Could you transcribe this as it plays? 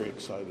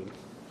excited.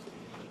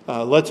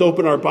 Let's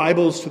open our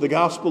Bibles to the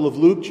Gospel of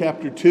Luke,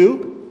 chapter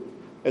 2,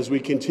 as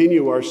we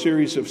continue our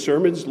series of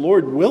sermons.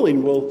 Lord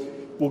willing,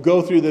 we'll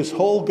go through this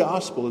whole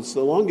Gospel. It's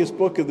the longest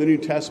book of the New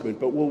Testament,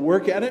 but we'll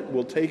work at it.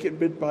 We'll take it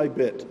bit by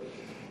bit.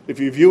 If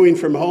you're viewing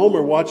from home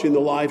or watching the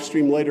live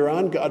stream later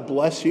on, God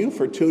bless you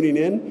for tuning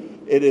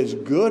in. It is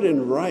good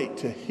and right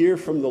to hear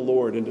from the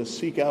Lord and to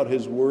seek out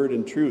His Word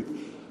and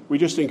truth. We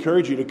just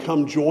encourage you to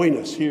come join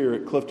us here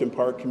at Clifton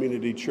Park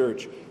Community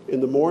Church in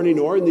the morning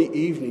or in the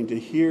evening to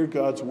hear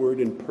God's Word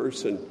in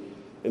person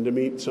and to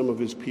meet some of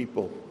His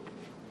people.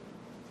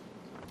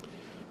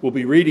 We'll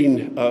be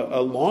reading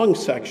a long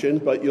section,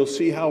 but you'll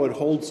see how it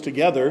holds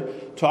together,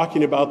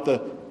 talking about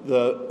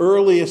the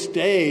earliest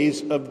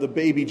days of the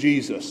baby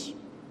Jesus.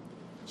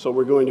 So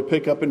we're going to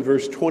pick up in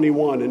verse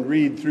 21 and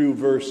read through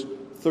verse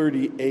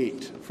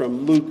 38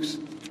 from Luke's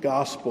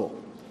Gospel.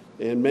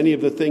 And many of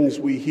the things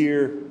we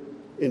hear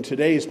in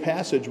today's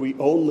passage, we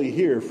only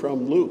hear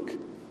from Luke.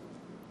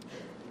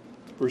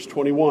 Verse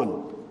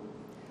 21.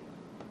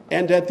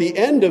 And at the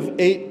end of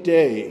 8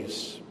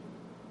 days,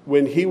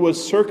 when he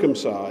was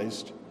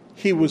circumcised,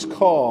 he was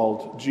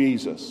called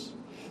Jesus,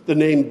 the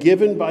name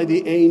given by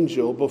the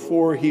angel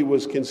before he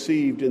was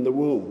conceived in the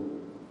womb.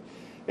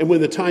 And when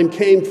the time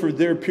came for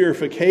their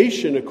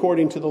purification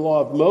according to the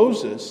law of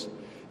Moses,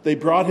 they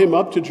brought him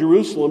up to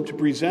Jerusalem to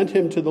present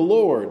him to the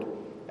Lord,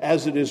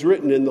 as it is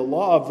written in the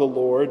law of the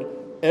Lord,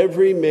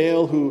 every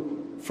male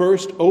who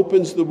first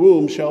opens the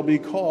womb shall be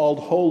called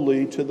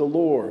holy to the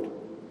Lord,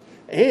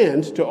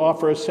 and to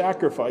offer a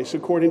sacrifice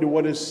according to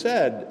what is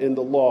said in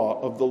the law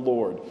of the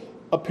Lord,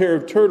 a pair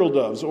of turtle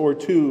doves or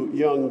 2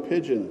 young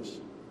pigeons.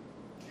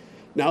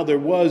 Now there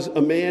was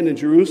a man in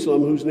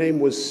Jerusalem whose name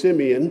was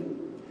Simeon,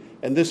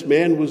 and this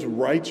man was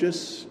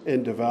righteous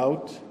and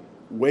devout,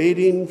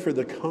 waiting for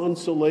the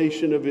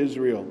consolation of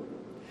Israel.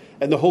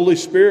 And the Holy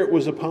Spirit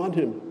was upon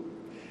him.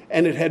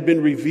 And it had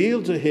been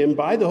revealed to him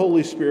by the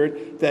Holy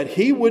Spirit that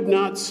he would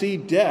not see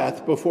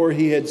death before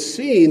he had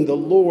seen the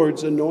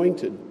Lord's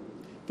anointed,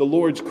 the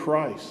Lord's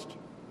Christ.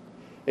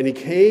 And he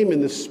came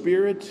in the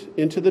Spirit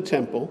into the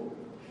temple.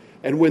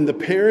 And when the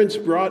parents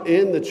brought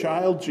in the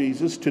child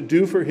Jesus to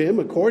do for him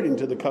according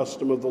to the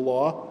custom of the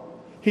law,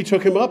 he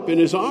took him up in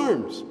his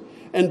arms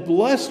and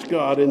blessed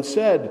God and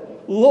said,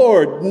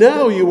 Lord,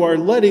 now you are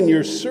letting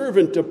your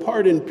servant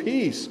depart in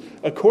peace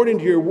according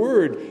to your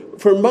word.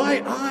 For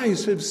my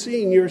eyes have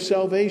seen your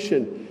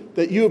salvation,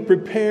 that you have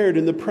prepared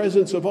in the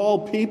presence of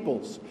all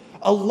peoples,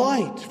 a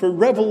light for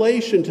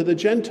revelation to the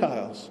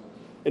Gentiles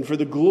and for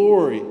the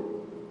glory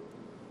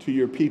to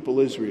your people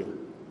Israel.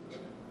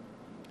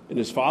 And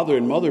his father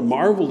and mother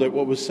marveled at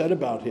what was said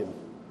about him.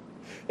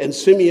 And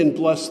Simeon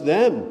blessed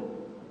them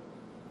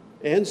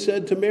and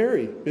said to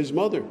Mary, his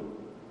mother,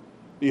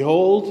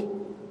 Behold,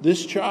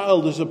 this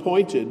child is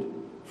appointed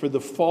for the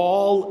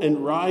fall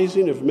and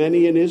rising of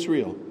many in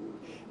Israel,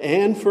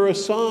 and for a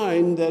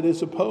sign that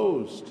is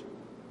opposed.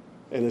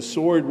 And a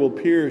sword will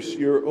pierce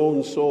your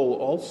own soul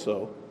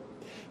also,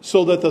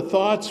 so that the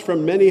thoughts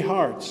from many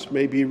hearts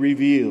may be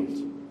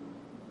revealed.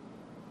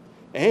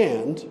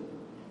 And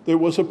there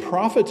was a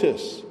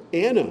prophetess,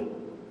 Anna,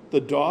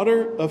 the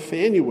daughter of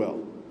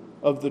Phanuel,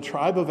 of the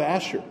tribe of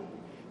Asher.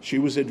 She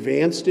was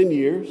advanced in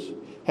years,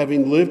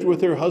 having lived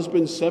with her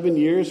husband 7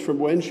 years from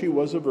when she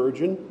was a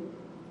virgin,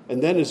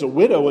 and then as a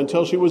widow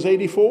until she was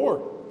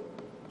 84.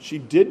 She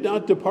did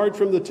not depart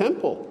from the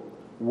temple,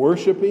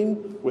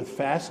 worshiping with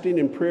fasting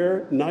and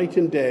prayer night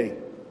and day.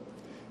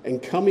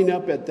 And coming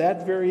up at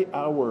that very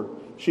hour,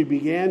 she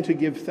began to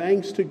give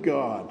thanks to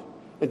God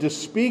and to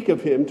speak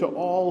of him to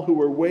all who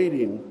were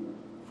waiting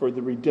for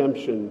the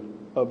redemption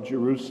of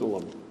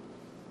Jerusalem.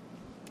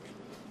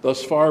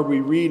 Thus far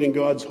we read in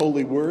God's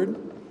holy word.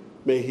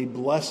 May he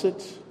bless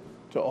it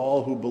to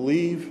all who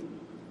believe,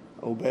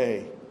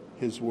 obey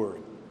his word.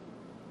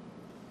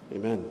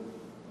 Amen.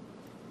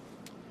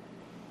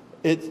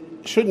 It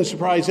shouldn't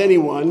surprise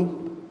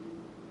anyone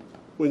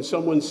when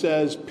someone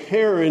says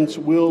parents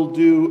will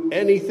do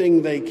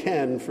anything they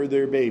can for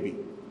their baby.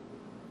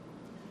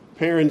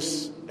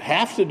 Parents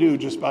have to do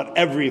just about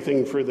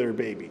everything for their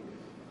baby.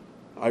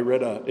 I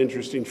read an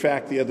interesting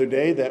fact the other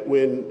day that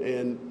when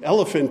an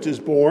elephant is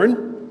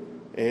born,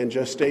 and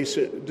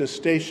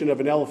gestation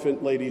of an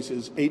elephant, ladies,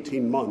 is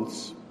 18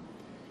 months.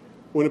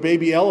 When a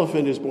baby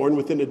elephant is born,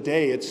 within a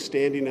day, it's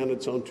standing on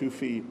its own 2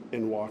 feet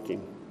and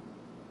walking.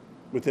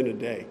 Within a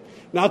day.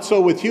 Not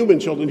so with human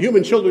children.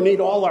 Human children need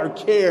all our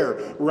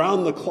care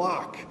round the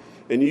clock.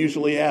 And you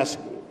usually ask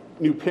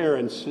new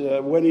parents,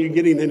 when are you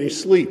getting any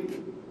sleep?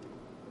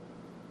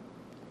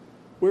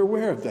 We're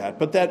aware of that.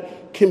 But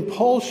that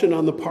compulsion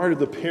on the part of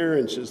the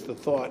parents is the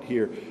thought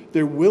here.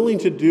 They're willing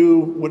to do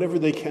whatever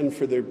they can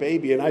for their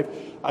baby. And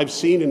I've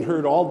seen and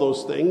heard all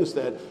those things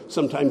that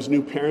sometimes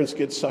new parents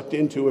get sucked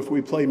into. If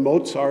we play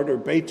Mozart or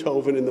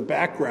Beethoven in the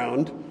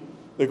background,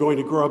 they're going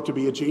to grow up to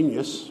be a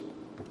genius.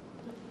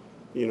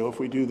 You know, if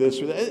we do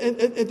this or that.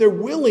 And they're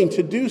willing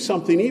to do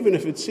something even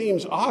if it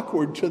seems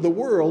awkward to the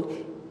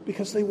world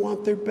because they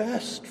want their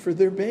best for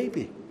their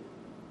baby.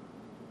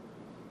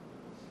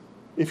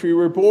 If you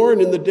were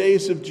born in the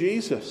days of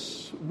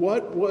Jesus,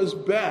 what was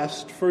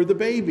best for the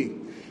baby?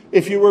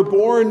 If you were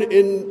born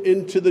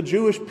into the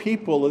Jewish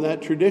people and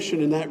that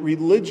tradition and that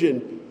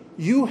religion,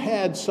 you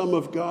had some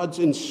of God's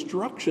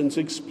instructions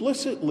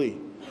explicitly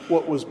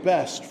what was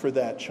best for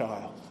that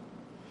child.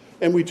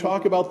 And we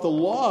talk about the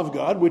law of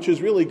God, which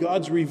is really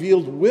God's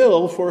revealed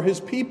will for his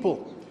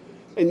people.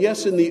 And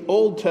yes, in the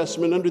Old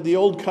Testament, under the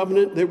Old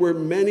Covenant, there were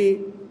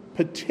many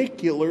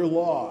particular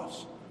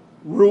laws,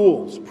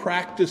 rules,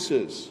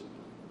 practices.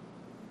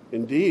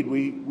 Indeed,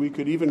 we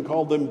could even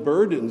call them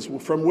burdens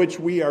from which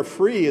we are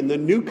free in the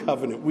New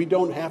Covenant. We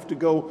don't have to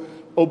go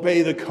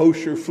obey the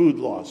kosher food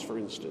laws, for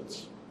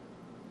instance.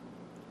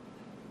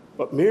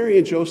 But Mary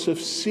and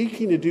Joseph,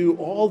 seeking to do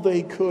all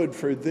they could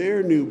for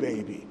their new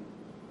baby,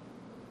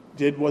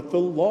 did what the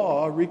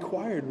law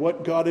required,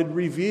 what God had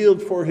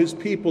revealed for his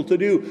people to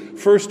do.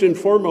 First and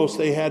foremost,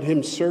 they had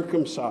him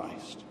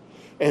circumcised.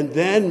 And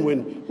then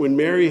when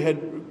Mary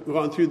had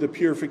gone through the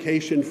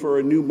purification for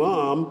a new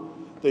mom,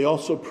 they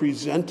also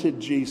presented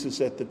Jesus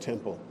at the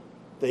temple.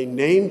 They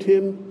named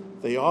him,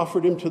 they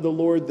offered him to the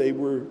Lord, they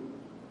were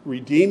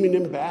redeeming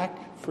him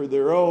back for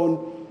their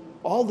own.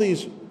 All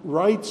these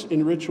rites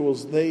and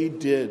rituals they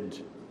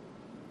did.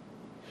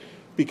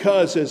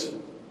 Because, as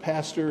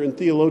pastor and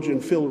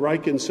theologian Phil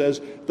Ryken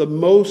says, the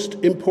most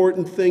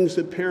important things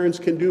that parents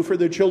can do for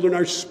their children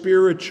are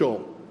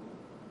spiritual.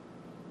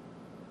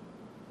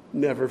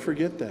 Never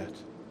forget that.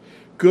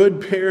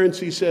 Good parents,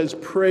 he says,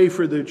 pray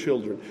for their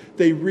children.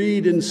 They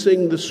read and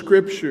sing the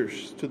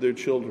scriptures to their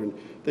children.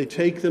 They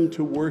take them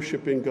to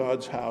worship in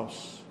God's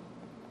house.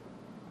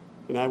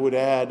 And I would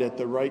add, at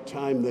the right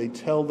time, they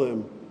tell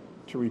them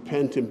to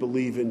repent and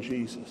believe in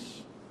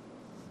Jesus.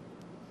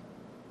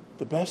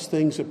 The best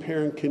things a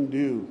parent can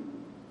do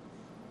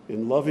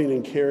in loving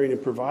and caring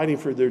and providing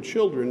for their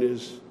children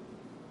is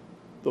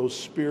those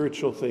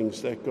spiritual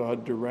things that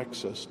God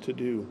directs us to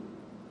do.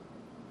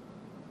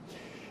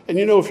 And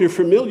you know, if you're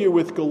familiar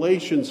with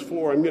Galatians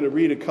 4, I'm going to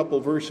read a couple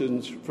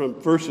verses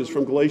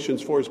from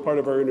Galatians 4 as part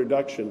of our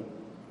introduction.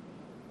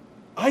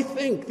 I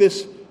think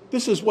this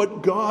is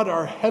what God,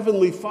 our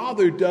Heavenly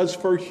Father, does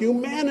for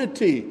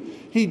humanity.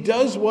 He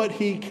does what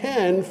he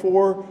can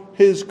for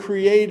his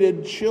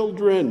created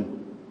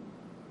children.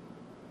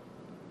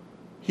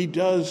 He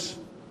does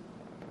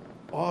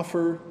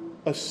offer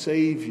a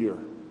Savior,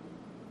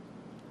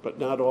 but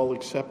not all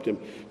accept him.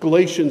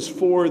 Galatians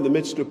 4, in the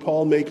midst of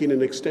Paul making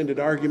an extended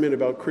argument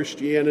about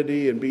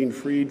Christianity and being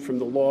freed from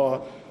the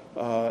law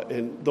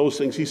and those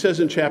things, he says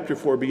in chapter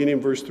 4, beginning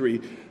in verse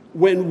 3,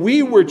 when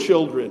we were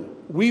children,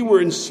 we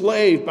were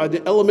enslaved by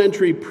the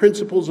elementary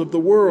principles of the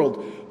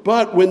world.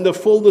 But when the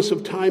fullness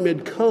of time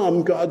had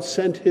come, God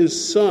sent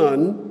his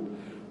Son,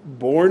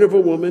 born of a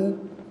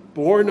woman,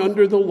 born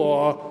under the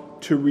law,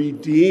 to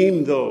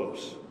redeem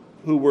those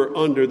who were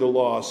under the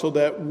law, so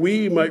that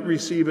we might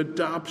receive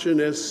adoption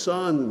as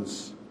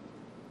sons.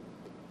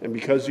 And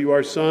because you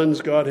are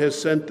sons, God has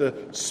sent the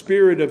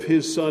Spirit of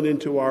his Son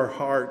into our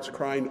hearts,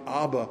 crying,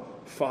 Abba,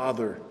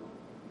 Father.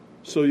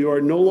 So you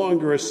are no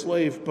longer a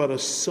slave, but a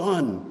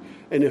son.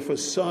 And if a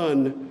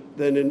son,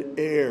 then an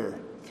heir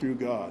through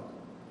God.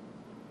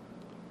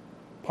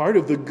 Part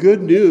of the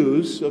good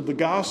news of the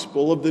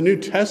gospel of the New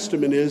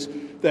Testament is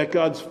that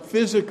God's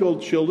physical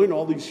children,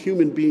 all these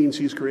human beings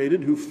he's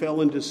created who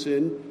fell into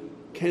sin,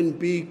 can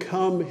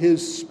become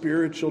his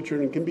spiritual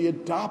children, can be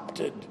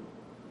adopted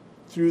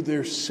through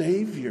their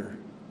Savior.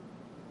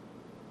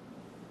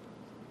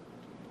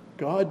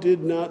 God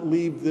did not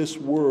leave this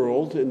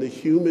world and the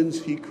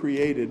humans he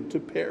created to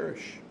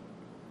perish.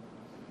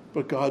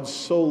 But God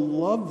so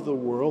loved the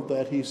world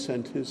that he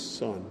sent his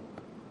Son.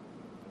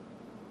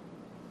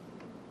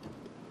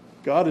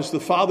 God is the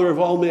Father of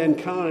all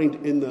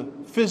mankind in the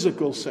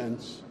physical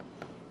sense.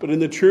 But in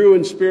the true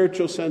and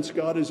spiritual sense,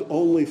 God is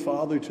only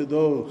Father to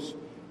those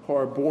who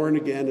are born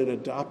again and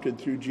adopted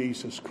through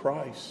Jesus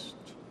Christ.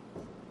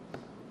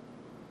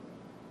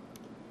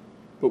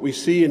 But we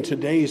see in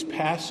today's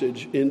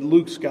passage in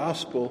Luke's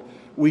gospel,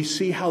 we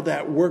see how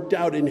that worked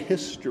out in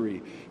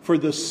history. For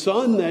the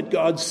Son that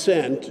God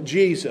sent,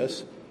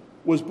 Jesus,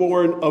 was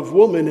born of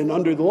woman and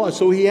under the law.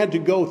 So he had to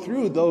go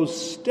through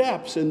those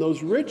steps and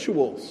those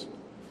rituals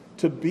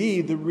to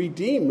be the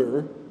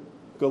Redeemer.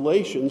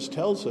 Galatians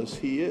tells us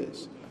he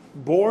is.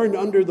 Born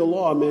under the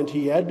law meant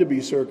he had to be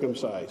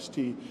circumcised.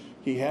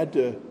 He had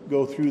to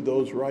go through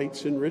those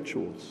rites and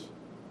rituals.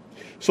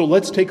 So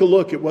let's take a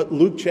look at what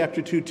Luke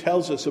chapter 2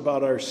 tells us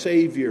about our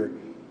Savior,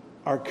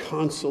 our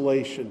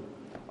consolation,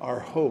 our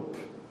hope,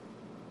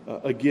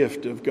 a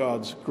gift of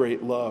God's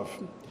great love.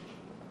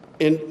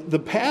 And the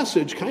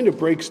passage kind of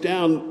breaks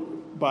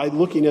down by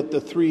looking at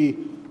the three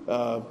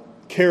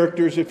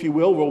characters, if you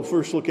will. We'll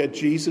first look at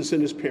Jesus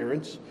and his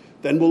parents,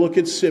 then we'll look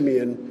at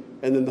Simeon,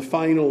 and then the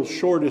final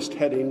shortest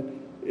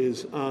heading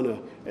is Anna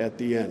at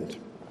the end.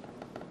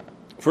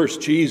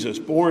 First, Jesus,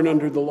 born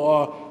under the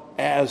law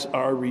as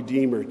our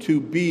Redeemer, to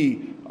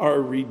be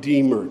our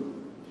Redeemer.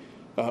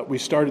 We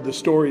started the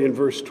story in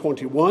verse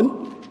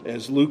 21,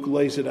 as Luke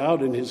lays it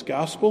out in his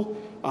gospel.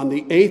 On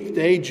the 8th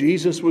day,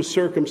 Jesus was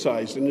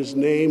circumcised, and his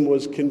name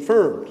was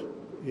confirmed.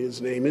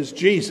 His name is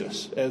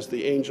Jesus, as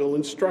the angel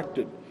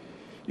instructed.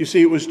 You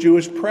see, it was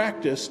Jewish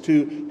practice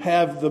to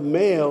have the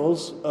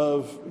males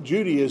of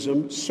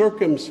Judaism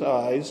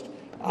circumcised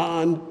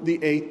on the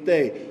 8th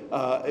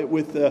day.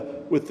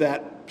 With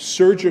that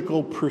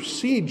surgical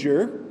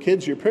procedure,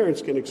 kids, your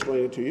parents can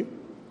explain it to you.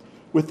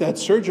 With that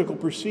surgical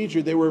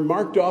procedure, they were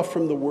marked off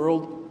from the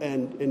world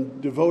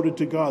and devoted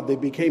to God. They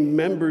became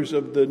members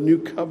of the new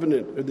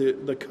covenant, or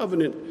the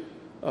covenant,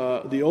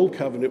 the old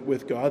covenant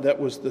with God. That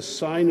was the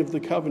sign of the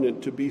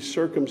covenant, to be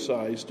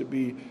circumcised, to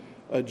be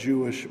a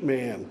Jewish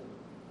man.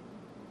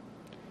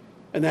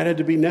 And that had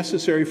to be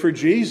necessary for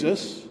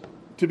Jesus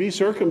to be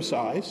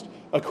circumcised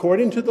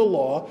according to the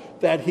law,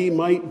 that he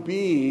might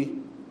be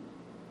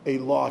a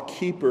law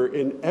keeper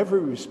in every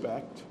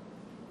respect.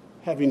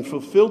 Having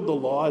fulfilled the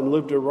law and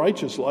lived a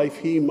righteous life,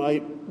 he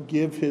might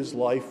give his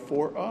life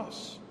for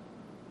us.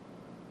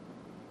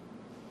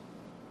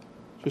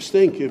 Just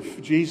think,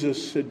 if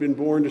Jesus had been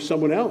born to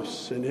someone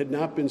else and had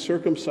not been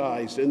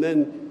circumcised and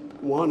then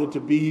wanted to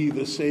be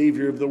the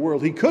Savior of the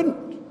world, he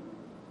couldn't,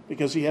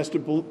 because he has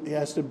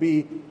to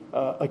be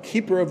a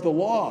keeper of the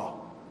law,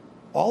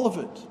 all of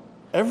it,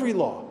 every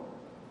law,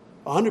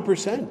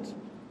 100%.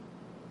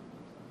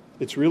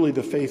 It's really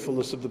the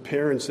faithfulness of the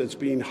parents that's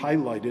being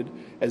highlighted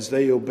as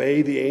they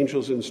obey the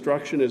angel's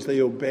instruction, as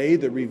they obey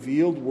the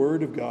revealed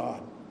word of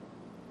God.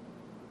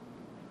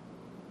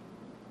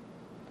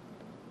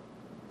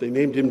 They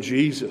named him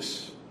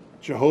Jesus.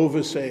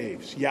 Jehovah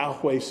saves.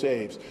 Yahweh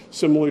saves.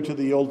 Similar to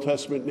the Old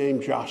Testament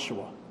name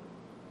Joshua.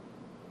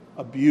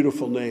 A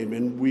beautiful name,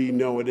 and we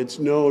know it. It's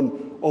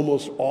known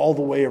almost all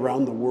the way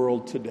around the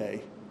world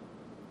today.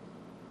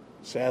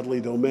 Sadly,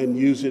 though, men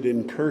use it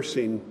in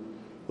cursing.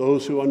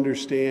 Those who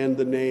understand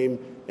the name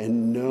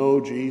and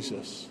know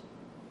Jesus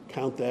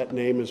count that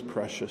name as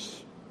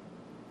precious.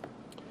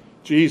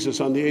 Jesus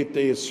on the 8th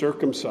day is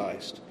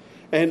circumcised.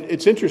 And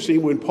it's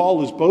interesting, when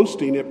Paul is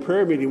boasting at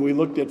prayer meeting, we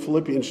looked at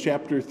Philippians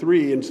chapter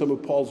 3 and some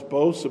of Paul's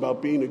boasts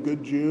about being a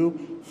good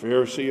Jew,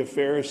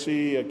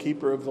 Pharisee, a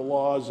keeper of the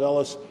law,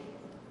 zealous.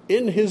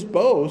 In his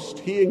boast,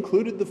 he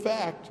included the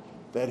fact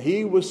that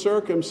he was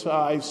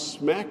circumcised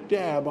smack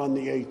dab on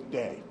the 8th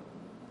day,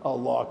 a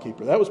law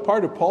keeper. That was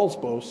part of Paul's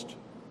boast.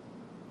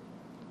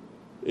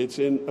 It's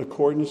in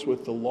accordance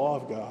with the law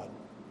of God.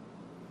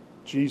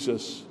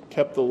 Jesus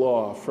kept the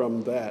law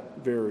from that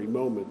very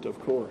moment, of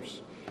course.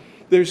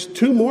 There's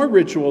 2 more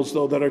rituals,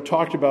 though, that are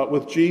talked about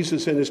with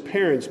Jesus and his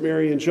parents,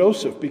 Mary and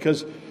Joseph,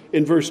 because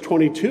in verse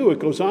 22, it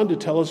goes on to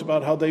tell us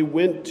about how they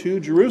went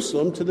to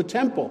Jerusalem, to the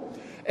temple.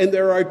 And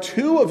there are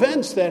 2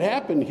 events that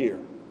happen here.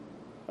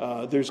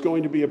 There's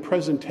going to be a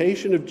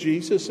presentation of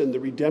Jesus and the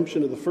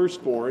redemption of the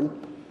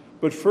firstborn.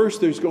 But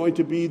first, there's going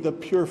to be the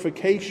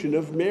purification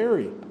of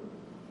Mary.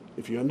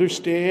 If you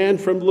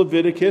understand from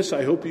Leviticus,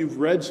 I hope you've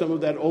read some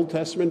of that Old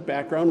Testament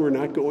background. We're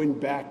not going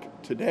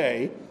back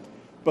today.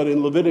 But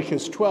in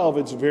Leviticus 12,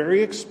 it's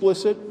very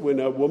explicit. When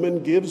a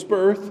woman gives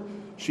birth,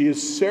 she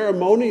is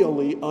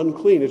ceremonially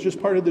unclean. It's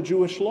just part of the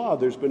Jewish law.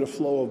 There's been a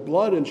flow of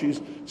blood, and she's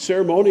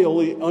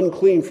ceremonially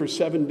unclean for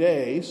 7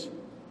 days.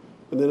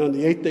 And then on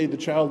the 8th day, the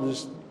child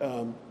is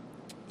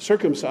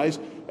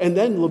circumcised. And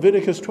then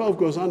Leviticus 12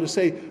 goes on to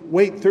say,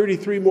 wait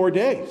 33 more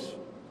days.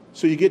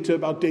 So you get to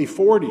about day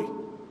 40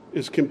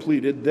 is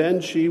completed.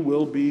 Then she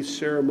will be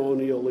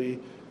ceremonially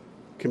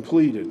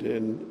completed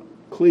and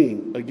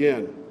clean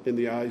again in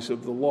the eyes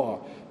of the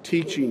law,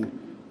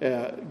 teaching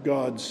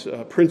God's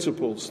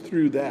principles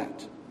through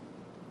that.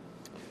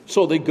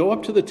 So they go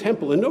up to the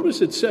temple, and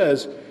notice it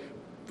says,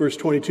 verse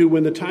 22,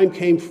 when the time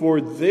came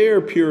for their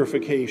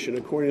purification,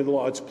 according to the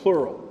law, it's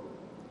plural,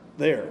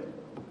 there.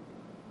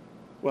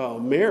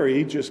 Well,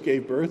 Mary just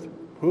gave birth.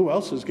 Who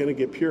else is going to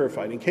get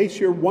purified? In case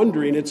you're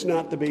wondering, it's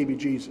not the baby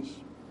Jesus.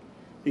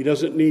 He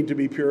doesn't need to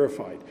be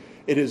purified.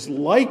 It is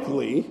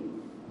likely,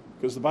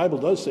 because the Bible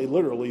does say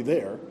literally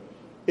there,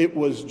 it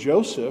was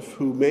Joseph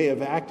who may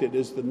have acted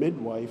as the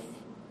midwife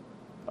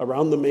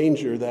around the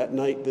manger that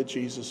night that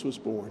Jesus was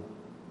born.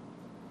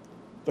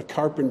 The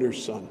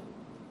carpenter's son.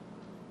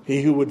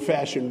 He who would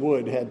fashion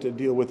wood had to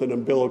deal with an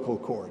umbilical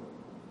cord.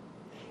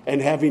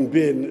 And having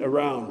been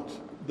around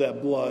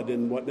that blood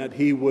and whatnot,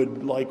 he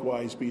would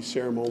likewise be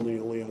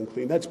ceremonially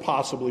unclean. That's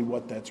possibly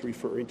what that's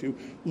referring to.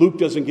 Luke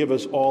doesn't give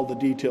us all the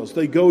details.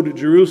 They go to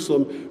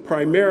Jerusalem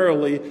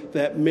primarily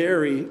that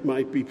Mary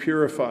might be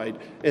purified,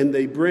 and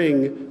they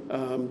bring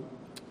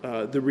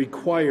the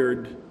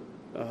required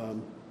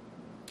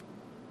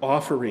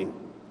offering.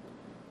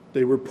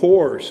 They were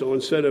poor, so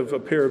instead of a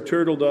pair of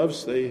turtle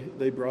doves,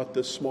 they brought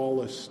the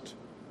smallest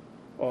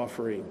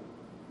offering,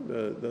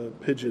 the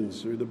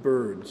pigeons or the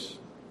birds.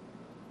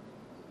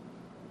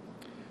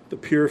 The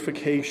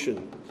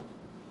purification.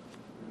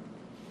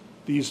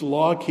 These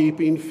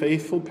law-keeping,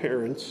 faithful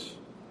parents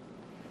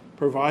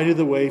provided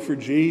the way for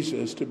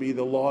Jesus to be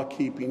the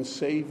law-keeping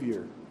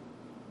Savior,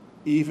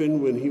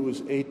 even when he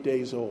was 8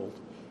 days old,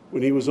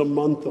 when he was a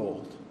month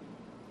old,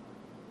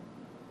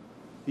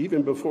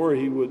 even before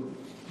he would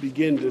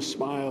begin to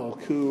smile,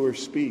 coo, or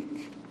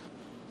speak.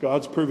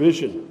 God's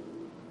provision.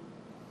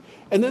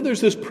 And then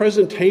there's this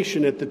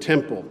presentation at the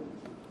temple.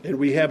 And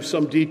we have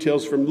some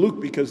details from Luke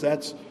because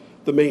that's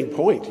the main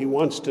point. He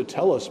wants to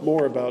tell us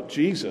more about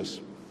Jesus.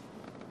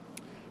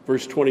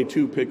 Verse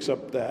 22 picks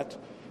up that.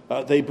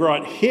 They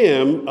brought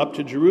him up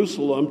to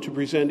Jerusalem to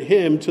present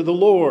him to the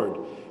Lord.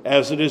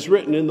 As it is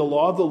written in the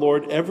law of the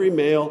Lord, every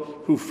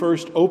male who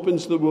first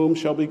opens the womb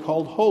shall be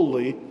called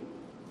holy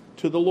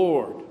to the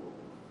Lord.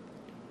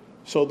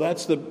 So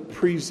that's the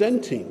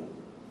presenting.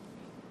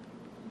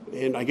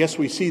 And I guess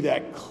we see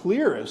that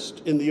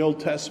clearest in the Old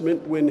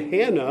Testament when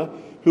Hannah,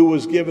 who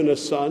was given a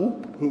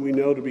son, who we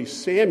know to be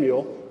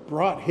Samuel,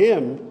 brought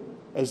him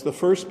as the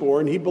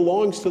firstborn. He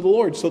belongs to the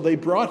Lord. So they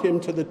brought him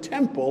to the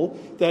temple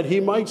that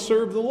he might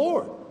serve the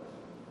Lord.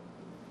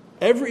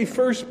 Every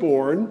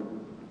firstborn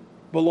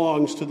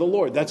belongs to the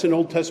Lord. That's an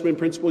Old Testament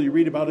principle. You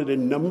read about it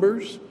in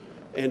Numbers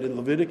and in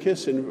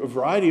Leviticus and a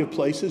variety of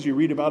places. You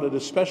read about it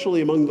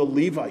especially among the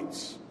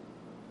Levites.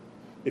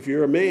 If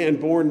you're a man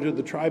born to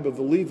the tribe of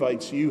the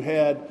Levites, you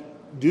had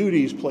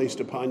duties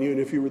placed upon you, and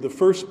if you were the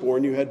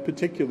firstborn, you had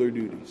particular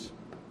duties.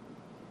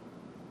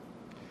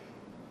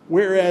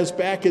 Whereas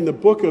back in the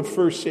book of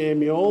 1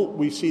 Samuel,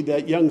 we see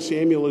that young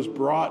Samuel is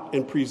brought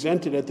and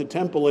presented at the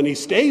temple, and he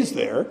stays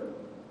there.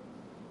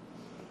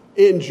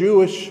 In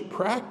Jewish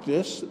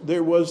practice,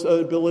 there was an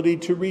ability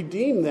to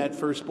redeem that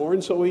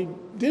firstborn, so he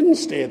didn't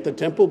stay at the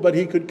temple, but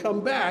he could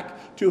come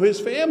back to his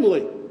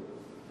family.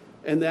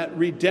 And that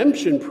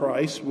redemption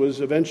price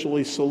was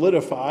eventually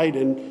solidified,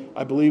 and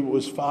I believe it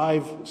was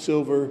 5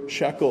 silver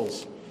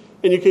shekels.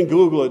 And you can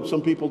Google it.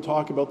 Some people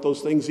talk about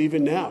those things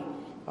even now.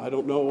 I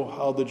don't know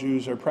how the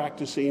Jews are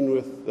practicing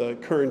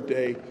with current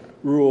day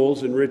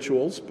rules and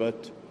rituals,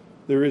 but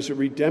there is a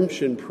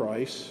redemption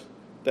price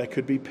that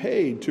could be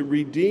paid to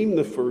redeem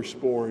the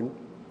firstborn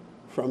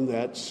from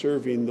that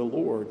serving the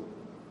Lord.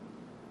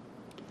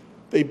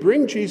 They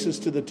bring Jesus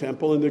to the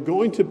temple, and they're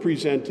going to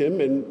present him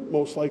and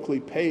most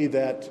likely pay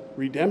that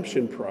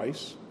redemption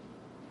price.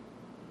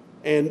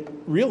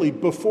 And really,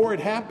 before it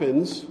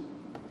happens,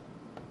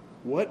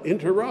 what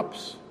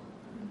interrupts?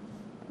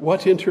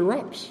 What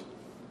interrupts?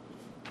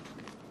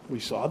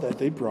 We saw that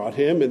they brought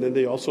him, and then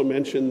they also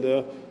mentioned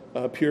the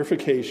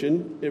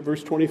purification. In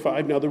verse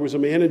 25, now there was a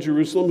man in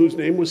Jerusalem whose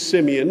name was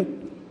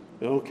Simeon.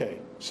 Okay,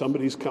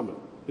 somebody's coming.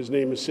 His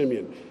name is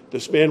Simeon.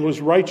 This man was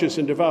righteous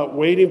and devout,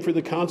 waiting for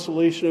the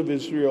consolation of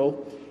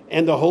Israel,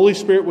 and the Holy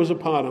Spirit was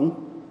upon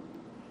him,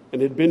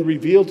 and it had been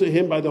revealed to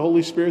him by the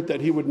Holy Spirit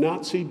that he would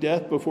not see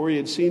death before he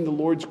had seen the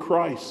Lord's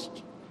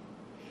Christ.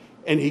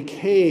 And he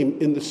came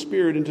in the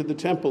Spirit into the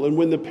temple. And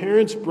when the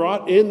parents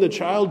brought in the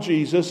child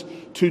Jesus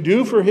to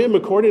do for him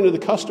according to the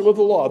custom of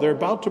the law, they're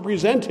about to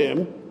present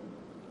him,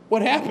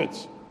 what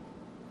happens?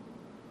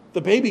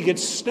 The baby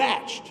gets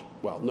snatched.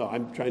 Well, no,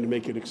 I'm trying to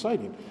make it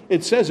exciting.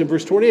 It says in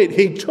verse 28,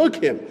 he took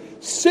him.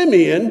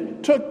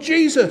 Simeon took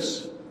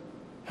Jesus.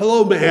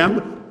 Hello,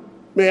 ma'am.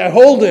 May I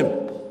hold him?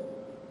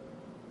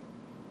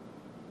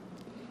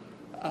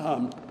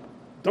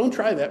 Don't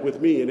try that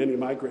with me and any of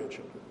my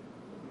grandchildren.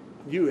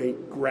 You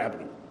ain't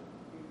grabbing him.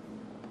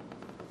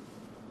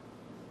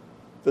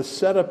 The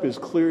setup is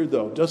clear,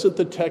 though. Doesn't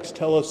the text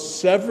tell us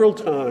several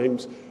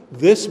times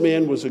this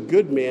man was a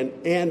good man,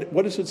 and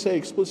what does it say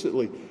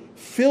explicitly?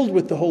 Filled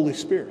with the Holy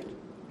Spirit.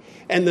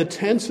 And the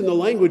tense in the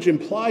language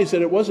implies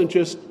that it wasn't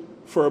just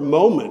for a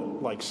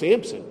moment like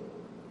Samson.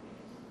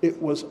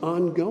 It was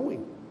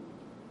ongoing.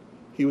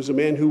 He was a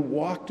man who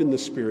walked in the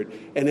Spirit.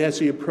 And as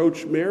he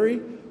approached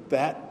Mary,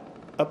 that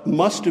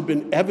must have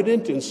been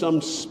evident in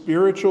some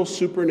spiritual,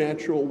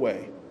 supernatural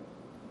way.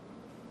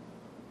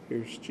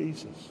 Here's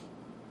Jesus.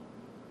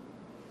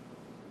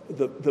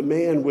 The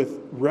man with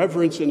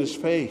reverence in his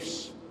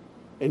face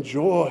and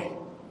joy,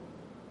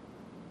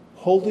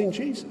 holding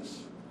Jesus.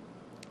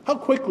 How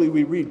quickly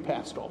we read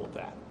past all of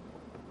that.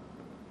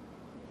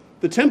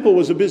 The temple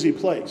was a busy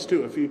place,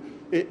 too.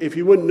 If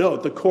you wouldn't know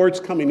it, the courts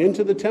coming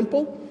into the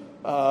temple,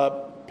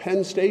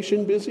 Penn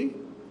Station busy,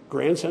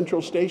 Grand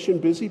Central Station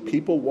busy,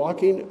 people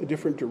walking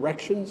different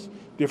directions,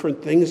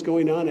 different things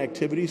going on,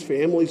 activities,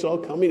 families all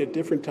coming at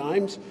different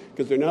times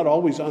because they're not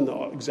always on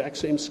the exact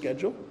same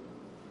schedule.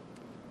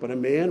 But a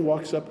man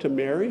walks up to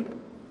Mary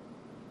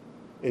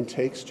and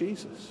takes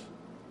Jesus.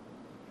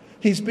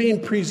 He's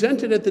being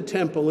presented at the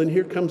temple, and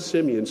here comes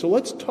Simeon. So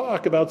let's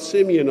talk about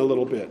Simeon a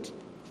little bit.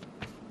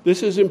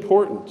 This is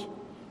important.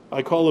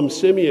 I call him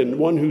Simeon,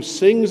 one who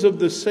sings of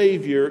the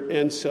Savior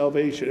and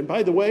salvation. And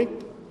by the way,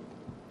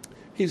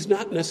 he's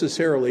not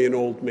necessarily an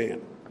old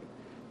man.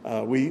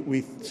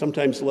 We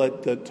sometimes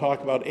let the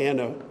talk about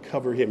Anna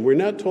cover him. We're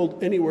not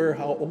told anywhere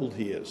how old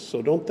he is,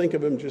 so don't think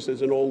of him just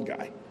as an old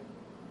guy.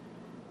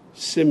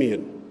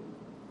 Simeon.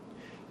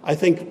 I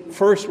think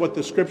first what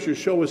the scriptures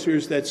show us here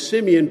is that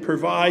Simeon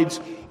provides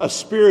a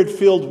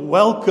spirit-filled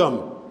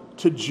welcome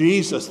to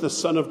Jesus, the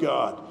Son of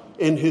God,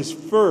 in his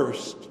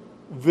first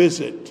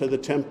visit to the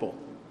temple.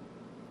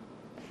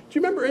 Do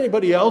you remember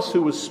anybody else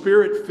who was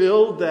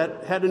spirit-filled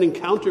that had an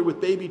encounter with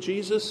baby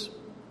Jesus?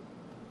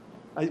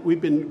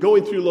 We've been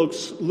going through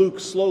Luke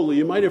slowly.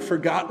 You might have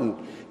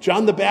forgotten.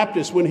 John the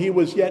Baptist, when he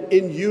was yet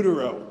in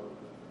utero,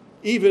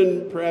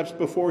 Even perhaps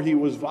before he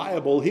was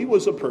viable, he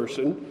was a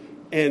person.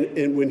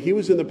 And when he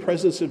was in the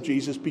presence of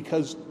Jesus,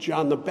 because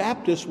John the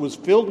Baptist was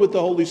filled with the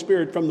Holy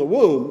Spirit from the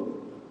womb,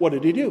 what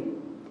did he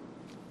do?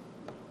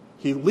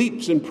 He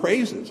leaps and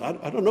praises.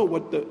 I don't know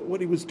what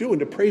he was doing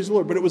to praise the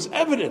Lord, but it was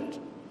evident.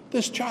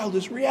 This child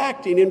is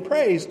reacting in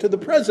praise to the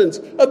presence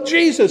of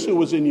Jesus who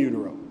was in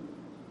utero.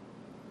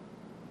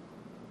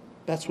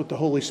 That's what the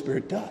Holy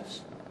Spirit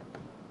does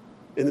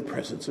in the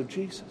presence of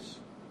Jesus.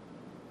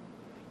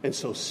 And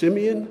so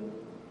Simeon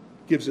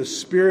gives a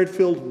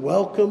spirit-filled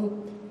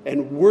welcome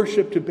and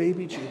worship to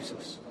baby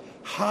Jesus.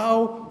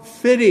 How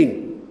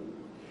fitting.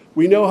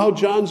 We know how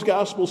John's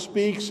gospel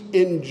speaks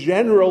in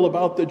general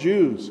about the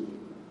Jews.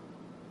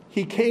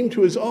 He came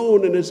to his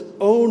own, and his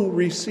own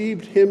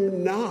received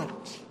him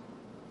not.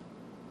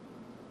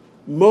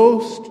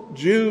 Most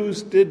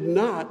Jews did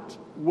not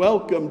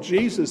welcome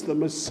Jesus, the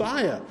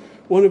Messiah,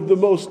 one of the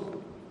most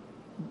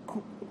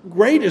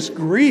greatest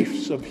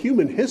griefs of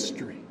human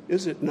history,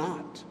 is it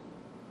not?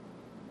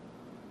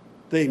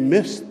 They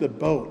missed the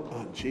boat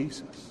on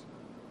Jesus,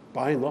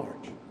 by and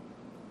large.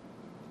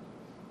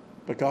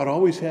 But God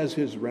always has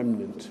his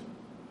remnant. Do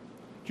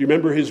you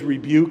remember his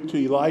rebuke to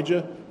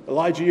Elijah?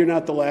 Elijah, you're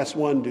not the last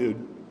one,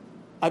 dude.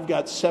 I've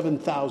got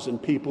 7,000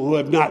 people who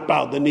have not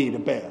bowed the knee to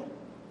Baal.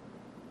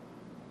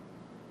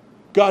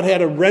 God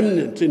had a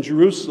remnant in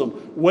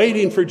Jerusalem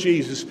waiting for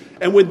Jesus.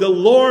 And when the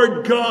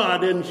Lord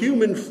God in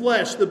human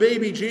flesh, the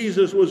baby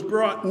Jesus, was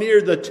brought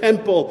near the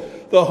temple,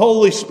 the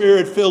Holy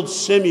Spirit filled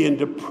Simeon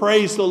to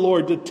praise the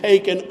Lord, to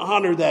take and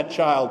honor that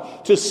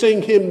child, to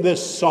sing him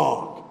this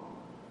song.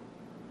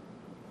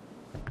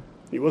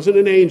 He wasn't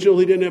an angel.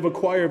 He didn't have a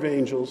choir of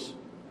angels.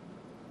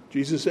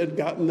 Jesus had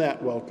gotten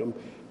that welcome.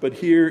 But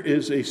here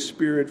is a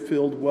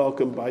spirit-filled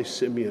welcome by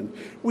Simeon.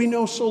 We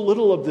know so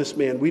little of this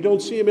man. We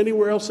don't see him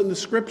anywhere else in the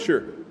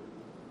Scripture.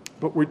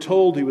 But we're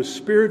told he was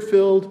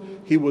spirit-filled,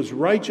 he was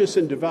righteous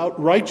and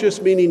devout.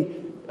 Righteous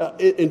meaning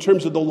in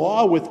terms of the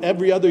law with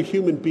every other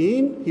human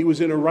being. He was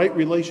in a right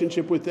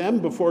relationship with them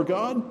before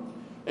God.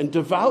 And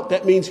devout,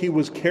 that means he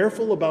was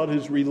careful about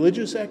his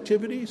religious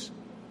activities.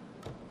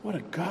 What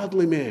a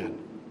godly man.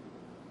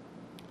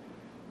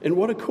 And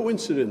what a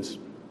coincidence.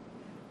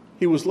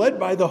 He was led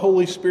by the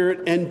Holy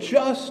Spirit and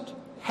just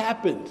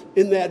happened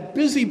in that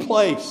busy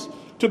place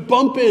to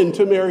bump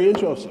into Mary and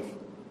Joseph.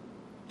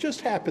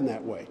 Just happened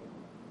that way.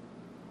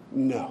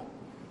 No.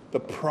 The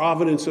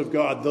providence of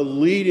God, the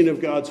leading of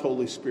God's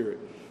Holy Spirit.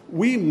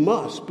 We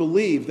must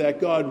believe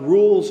that God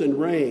rules and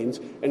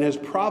reigns and has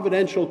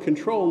providential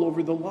control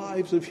over the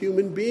lives of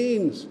human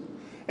beings.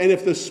 And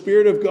if the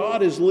Spirit of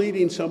God is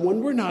leading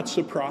someone, we're not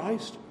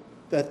surprised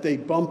that they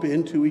bump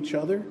into each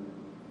other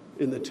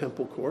in the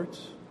temple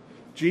courts.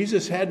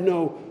 Jesus had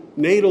no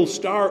natal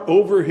star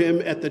over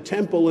him at the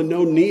temple and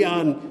no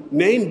neon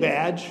name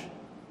badge.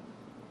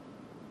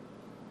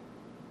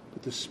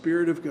 But the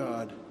Spirit of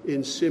God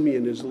in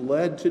Simeon is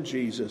led to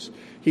Jesus.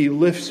 He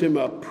lifts him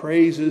up,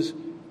 praises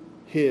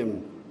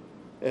him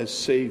as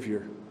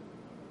Savior.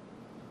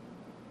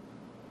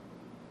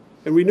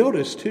 And we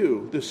notice,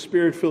 too, the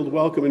Spirit-filled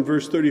welcome in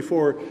verse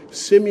 34.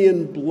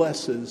 Simeon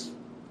blesses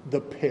the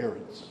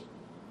parents.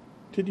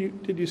 Did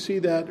you see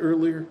that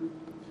earlier?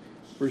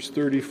 Verse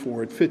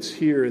 34, it fits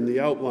here in the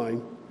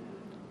outline.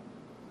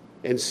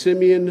 And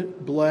Simeon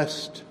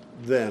blessed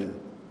them.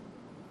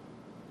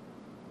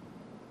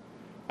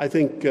 I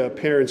think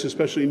parents,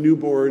 especially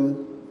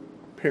newborn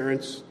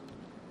parents,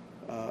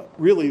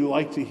 really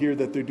like to hear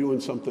that they're doing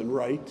something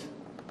right.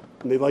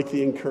 And they like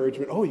the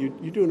encouragement. Oh,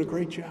 you're doing a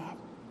great job.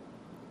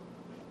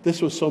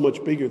 This was so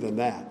much bigger than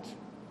that.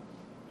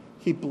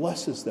 He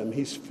blesses them.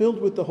 He's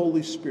filled with the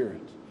Holy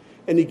Spirit.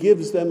 And he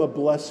gives them a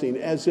blessing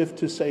as if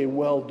to say,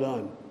 well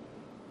done,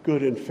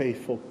 good and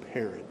faithful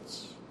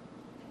parents.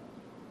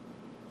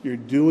 You're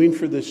doing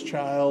for this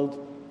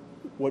child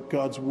what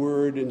God's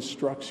word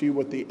instructs you,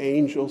 what the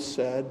angel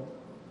said.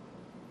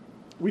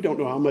 We don't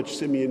know how much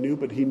Simeon knew,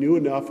 but he knew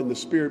enough, and the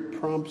Spirit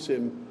prompts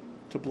him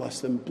to bless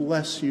them.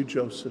 Bless you,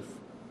 Joseph.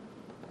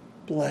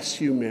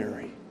 Bless you,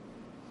 Mary.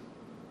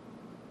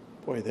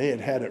 Boy, they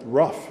had it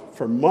rough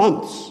for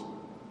months.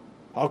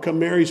 How come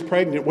Mary's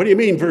pregnant? What do you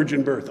mean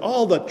virgin birth?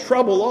 All the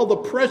trouble, all the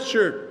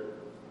pressure.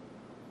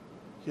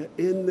 Yet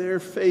in their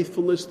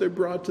faithfulness, they're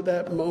brought to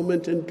that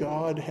moment, and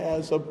God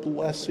has a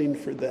blessing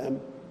for them.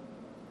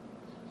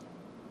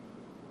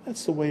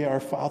 That's the way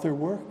our Father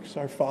works,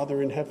 our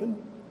Father in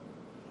heaven.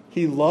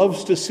 He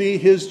loves to see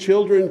his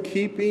children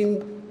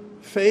keeping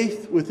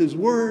faith with his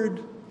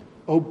word,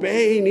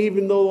 obeying,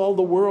 even though all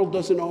the world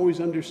doesn't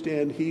always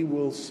understand. He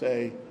will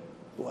say,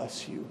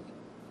 bless you.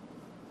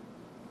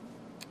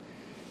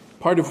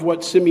 Part of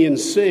what Simeon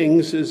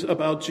sings is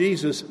about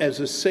Jesus as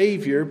a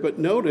Savior, but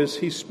notice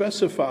he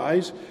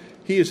specifies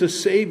he is a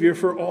Savior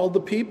for all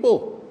the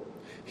people.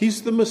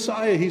 He's the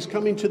Messiah. He's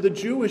coming to the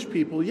Jewish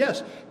people,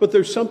 yes, but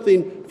there's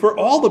something for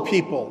all the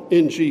people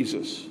in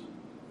Jesus.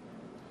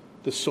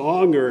 The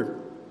song, or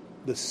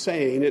the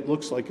saying, it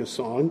looks like a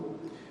song,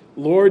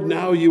 Lord,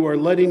 now you are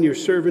letting your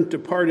servant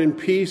depart in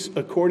peace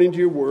according to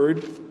your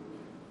word.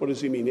 What does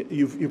he mean?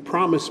 You've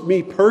promised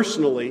me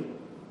personally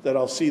that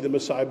I'll see the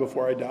Messiah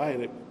before I die,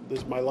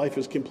 and my life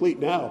is complete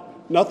now.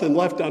 Nothing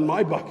left on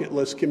my bucket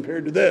list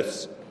compared to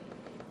this.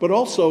 But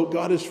also,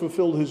 God has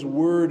fulfilled his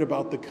word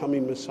about the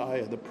coming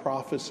Messiah, the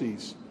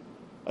prophecies,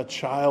 a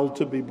child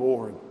to be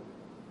born.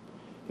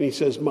 And he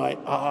says, my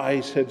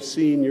eyes have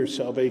seen your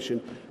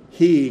salvation.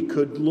 He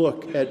could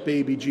look at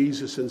baby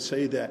Jesus and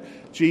say that.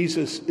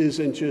 Jesus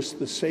isn't just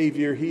the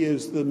Savior, he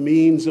is the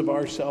means of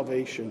our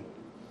salvation.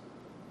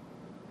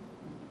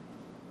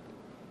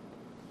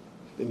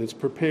 And it's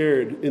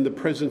prepared in the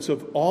presence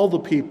of all the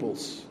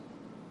peoples.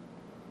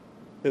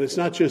 And it's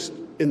not just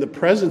in the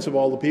presence of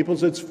all the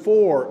peoples, it's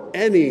for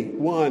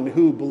anyone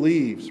who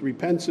believes,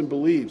 repents and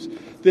believes.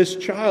 This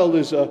child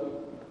is a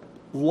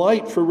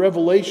light for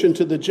revelation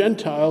to the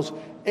Gentiles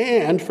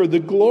and for the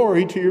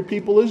glory to your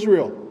people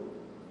Israel.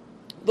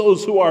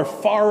 Those who are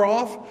far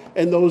off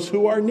and those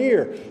who are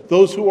near.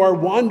 Those who are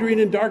wandering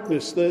in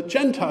darkness, the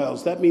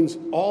Gentiles, that means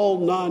all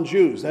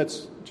non-Jews.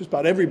 That's just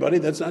about everybody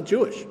that's not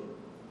Jewish.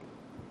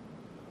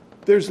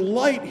 There's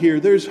light here,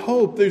 there's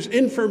hope, there's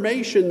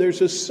information,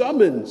 there's a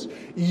summons.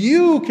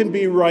 You can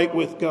be right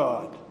with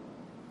God.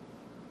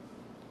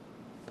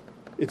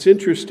 It's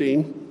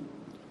interesting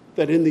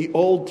that in the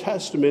Old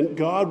Testament,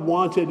 God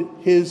wanted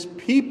his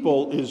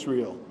people,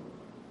 Israel,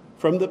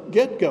 from the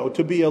get-go,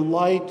 to be a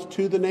light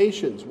to the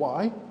nations.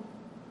 Why?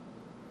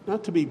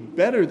 Not to be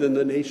better than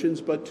the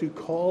nations, but to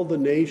call the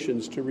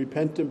nations to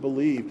repent and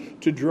believe,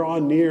 to draw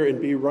near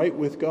and be right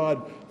with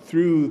God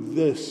through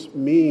this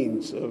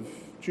means of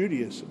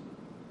Judaism.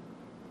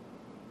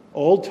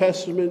 Old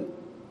Testament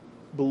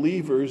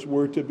believers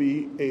were to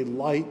be a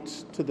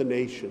light to the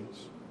nations.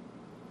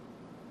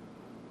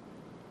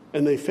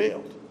 And they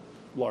failed,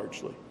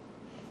 largely.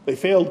 They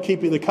failed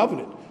keeping the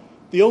covenant.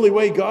 The only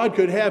way God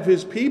could have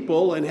his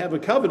people and have a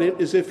covenant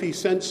is if he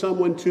sent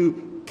someone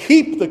to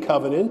keep the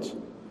covenant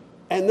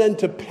and then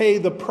to pay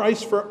the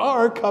price for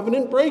our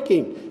covenant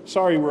breaking.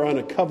 Sorry, we're on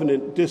a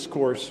covenant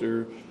discourse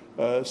or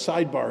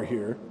sidebar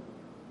here.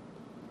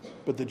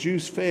 But the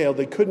Jews failed.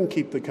 They couldn't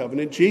keep the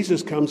covenant.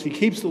 Jesus comes. He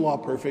keeps the law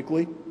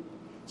perfectly.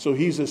 So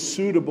he's a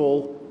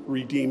suitable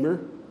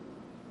redeemer.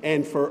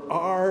 And for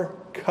our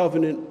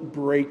covenant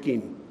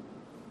breaking,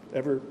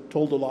 ever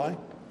told a lie?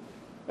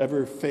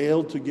 Ever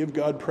failed to give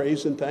God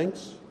praise and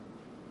thanks?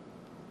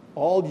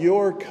 All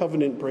your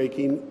covenant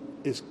breaking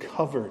is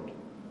covered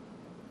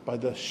by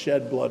the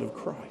shed blood of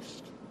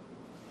Christ.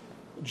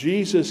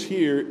 Jesus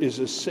here is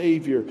a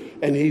Savior,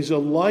 and he's a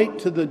light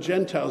to the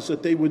Gentiles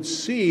that they would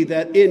see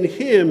that in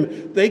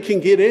him they can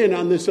get in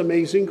on this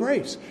amazing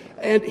grace.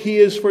 And he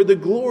is for the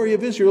glory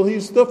of Israel.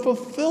 He's the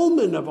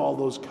fulfillment of all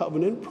those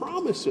covenant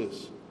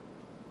promises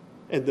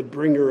and the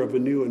bringer of a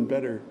new and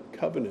better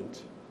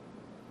covenant.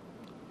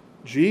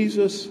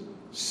 Jesus,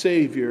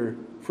 Savior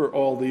for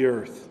all the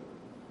earth.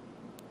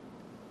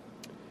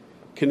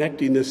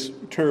 Connecting this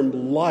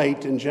term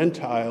light and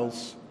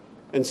Gentiles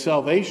and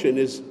salvation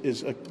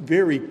is a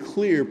very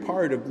clear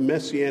part of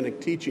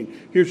Messianic teaching.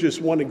 Here's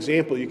just one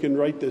example. You can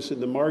write this in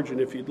the margin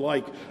if you'd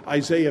like.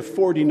 Isaiah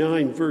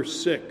 49,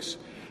 verse 6.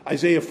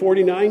 Isaiah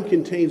 49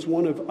 contains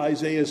one of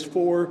Isaiah's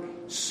 4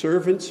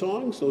 servant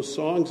songs, those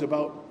songs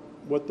about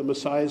what the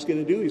Messiah is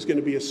going to do. He's going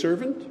to be a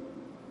servant.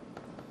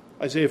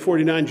 Isaiah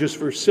 49, just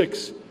verse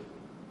 6,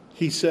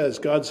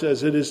 God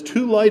says, "It is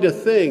too light a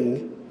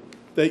thing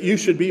that you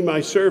should be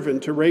my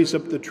servant to raise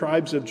up the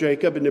tribes of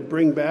Jacob and to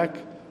bring back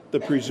the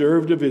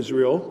preserved of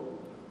Israel."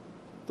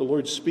 The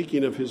Lord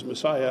speaking of his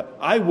Messiah.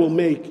 "I will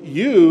make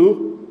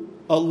you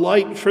a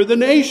light for the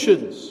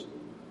nations,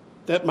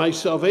 that my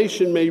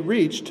salvation may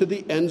reach to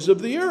the ends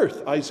of the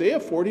earth." Isaiah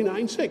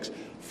 49, 6.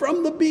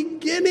 From the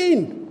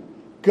beginning,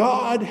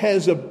 God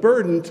has a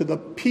burden to the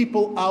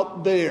people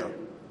out there.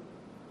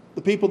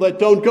 The people that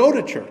don't go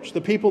to church,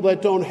 the people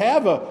that don't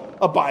have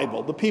a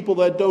Bible, the people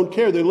that don't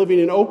care. They're living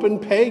in open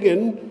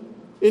pagan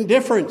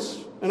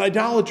indifference and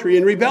idolatry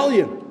and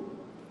rebellion.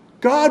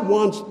 God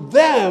wants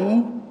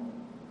them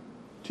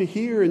to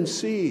hear and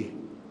see,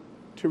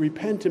 to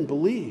repent and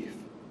believe.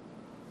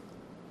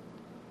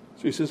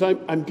 So he says,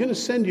 I'm going to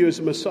send you as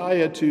a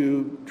Messiah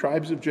to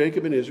tribes of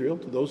Jacob and Israel,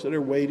 to those that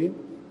are waiting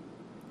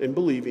and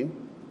believing.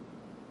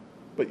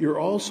 But you're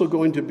also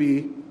going to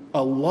be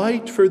a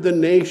light for the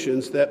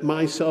nations, that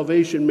my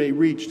salvation may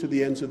reach to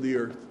the ends of the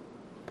earth.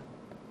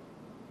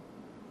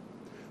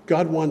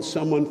 God wants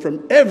someone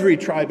from every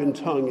tribe and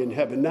tongue in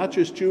heaven, not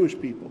just Jewish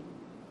people,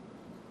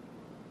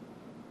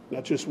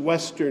 not just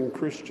Western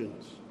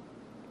Christians.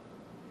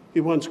 He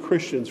wants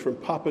Christians from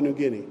Papua New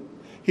Guinea.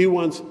 He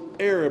wants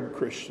Arab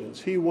Christians.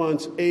 He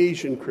wants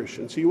Asian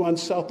Christians. He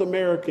wants South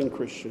American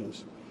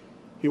Christians.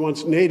 He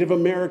wants Native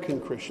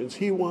American Christians.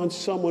 He wants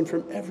someone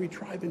from every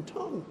tribe and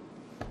tongue.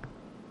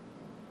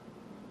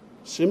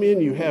 Simeon,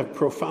 you have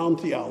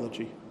profound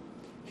theology.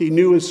 He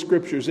knew his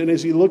scriptures, and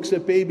as he looks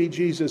at baby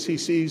Jesus, he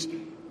sees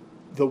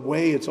the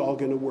way it's all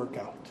going to work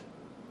out.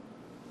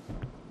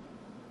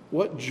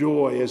 What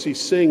joy as he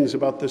sings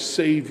about the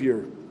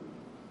Savior.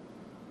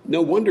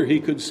 No wonder he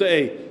could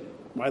say,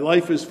 "My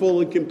life is full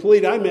and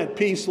complete. I'm at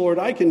peace, Lord.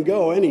 I can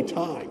go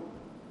anytime."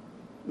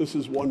 This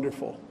is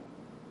wonderful.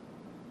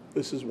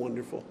 This is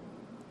wonderful.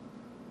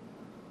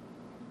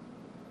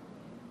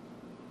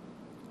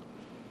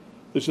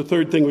 There's a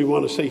third thing we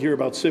want to say here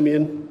about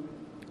Simeon,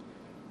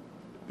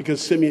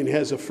 because Simeon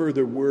has a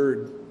further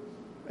word.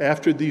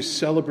 After these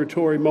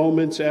celebratory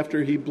moments,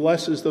 after he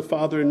blesses the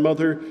father and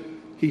mother,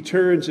 he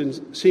turns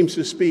and seems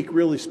to speak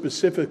really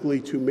specifically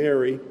to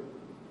Mary.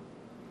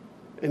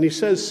 And he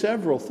says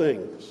several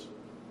things,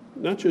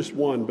 not just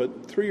one,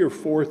 but 3 or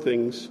 4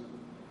 things,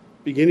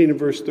 beginning in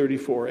verse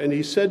 34. And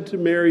he said to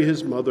Mary,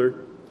 his mother,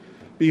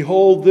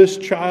 "Behold, this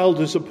child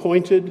is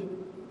appointed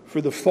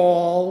for the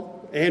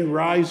fall and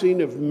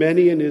rising of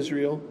many in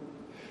Israel,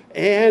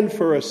 and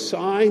for a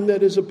sign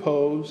that is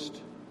opposed,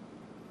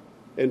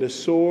 and a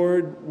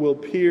sword will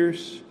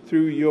pierce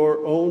through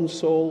your own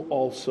soul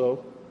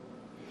also,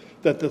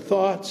 that the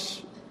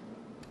thoughts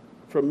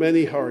from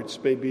many hearts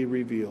may be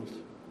revealed."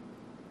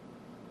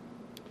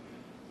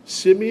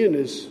 Simeon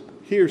is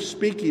here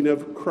speaking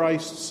of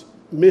Christ's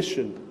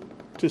mission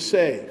to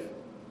save,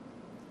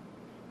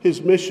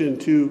 his mission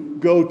to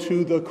go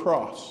to the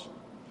cross,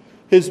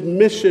 his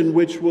mission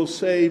which will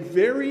say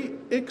very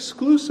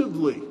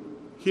exclusively,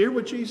 hear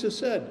what Jesus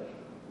said,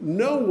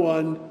 "No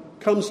one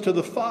comes to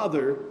the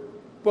Father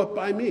but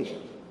by me."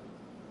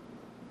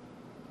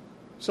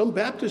 Some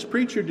Baptist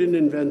preacher didn't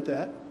invent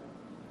that.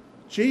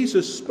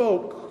 Jesus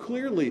spoke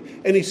clearly,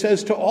 and he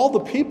says to all the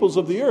peoples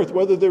of the earth,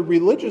 whether they're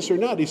religious or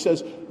not, he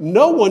says,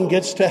 no one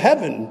gets to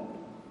heaven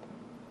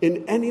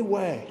in any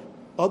way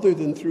other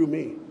than through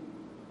me.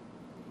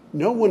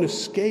 No one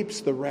escapes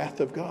the wrath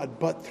of God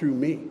but through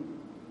me.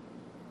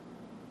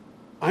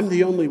 I'm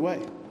the only way.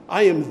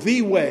 I am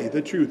the way,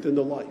 the truth, and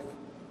the life.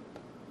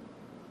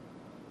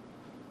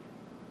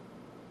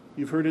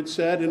 You've heard it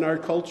said in our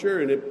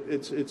culture, and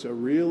it's a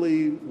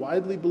really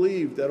widely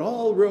believed, that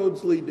all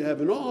roads lead to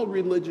heaven, all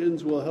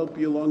religions will help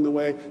you along the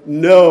way.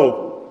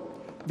 No,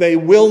 they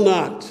will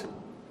not.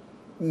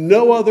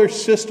 No other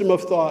system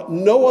of thought,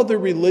 no other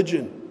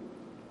religion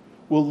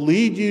will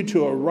lead you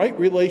to a right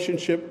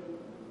relationship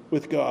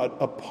with God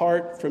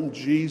apart from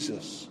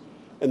Jesus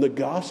and the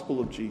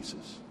gospel of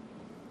Jesus.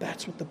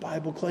 That's what the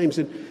Bible claims.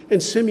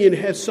 And Simeon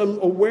has some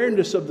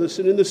awareness of this.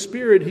 And in the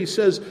Spirit, he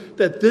says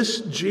that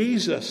this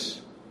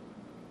Jesus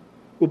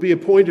will be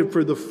appointed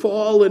for the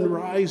fall and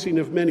rising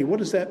of many. What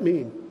does that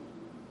mean?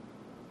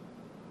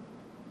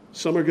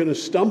 Some are going to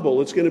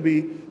stumble. It's going to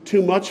be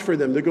too much for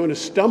them. They're going to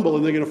stumble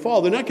and they're going to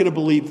fall. They're not going to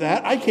believe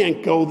that. I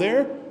can't go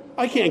there.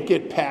 I can't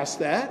get past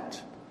that.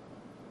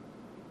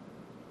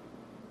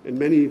 And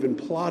many even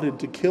plotted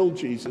to kill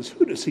Jesus.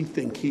 Who does he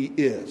think he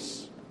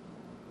is?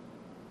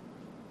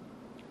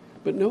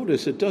 But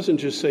notice, it doesn't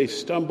just say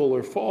stumble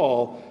or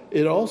fall.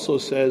 It also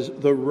says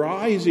the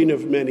rising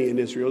of many in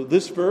Israel.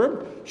 This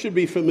verb should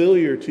be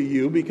familiar to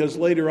you because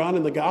later on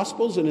in the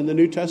Gospels and in the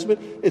New Testament,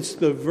 it's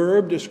the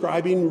verb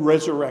describing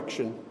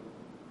resurrection.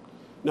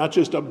 Not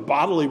just a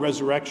bodily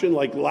resurrection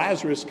like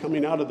Lazarus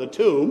coming out of the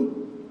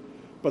tomb,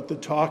 but the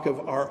talk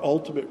of our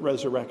ultimate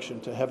resurrection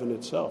to heaven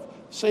itself.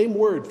 Same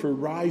word for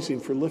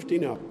rising, for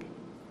lifting up.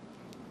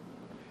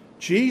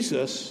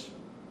 Jesus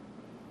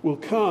will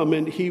come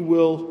and he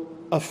will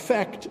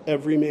affect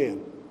every man.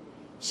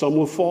 Some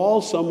will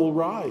fall, some will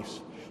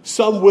rise.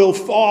 Some will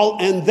fall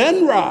and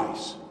then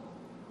rise.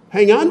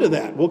 Hang on to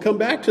that. We'll come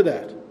back to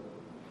that.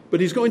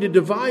 But he's going to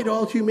divide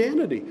all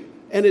humanity.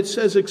 And it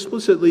says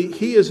explicitly,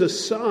 he is a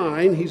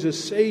sign, he's a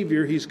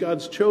savior, he's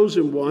God's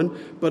chosen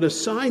one, but a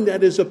sign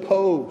that is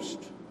opposed.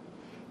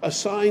 A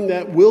sign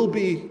that will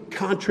be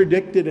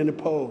contradicted and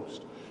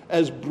opposed.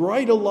 As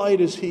bright a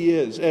light as he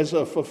is, as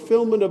a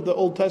fulfillment of the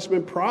Old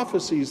Testament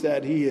prophecies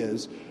that he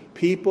is,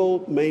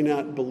 people may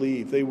not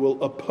believe. They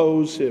will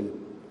oppose him.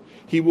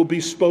 He will be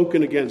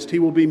spoken against. He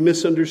will be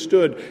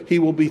misunderstood. He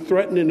will be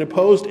threatened and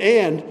opposed,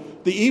 and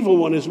the evil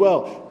one as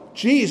well.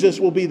 Jesus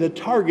will be the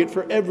target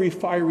for every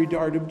fiery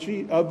dart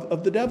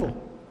of the devil.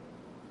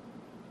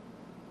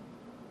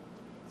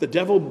 The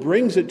devil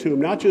brings it to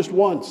him, not just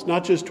once,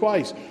 not just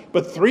twice,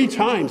 but 3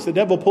 times. The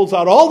devil pulls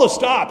out all the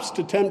stops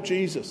to tempt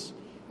Jesus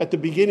at the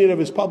beginning of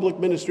his public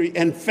ministry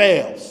and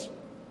fails.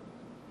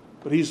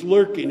 But he's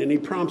lurking and he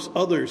prompts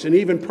others and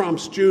even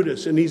prompts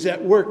Judas, and he's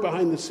at work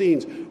behind the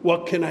scenes.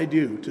 What can I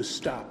do to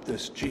stop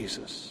this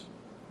Jesus?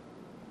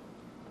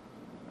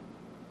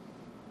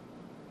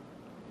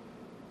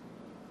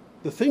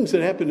 The things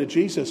that happened to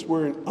Jesus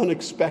were an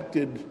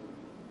unexpected,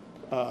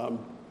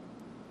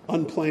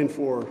 unplanned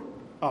for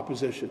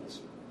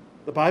oppositions.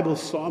 The Bible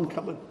saw them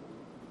coming.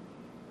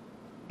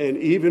 And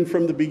even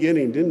from the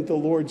beginning, didn't the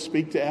Lord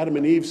speak to Adam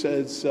and Eve,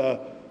 says,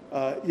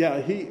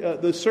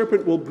 the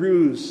serpent will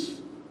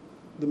bruise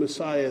the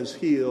Messiah's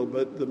heel,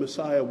 but the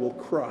Messiah will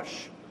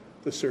crush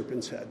the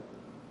serpent's head.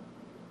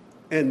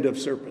 End of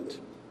serpent.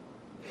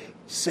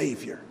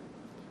 Savior.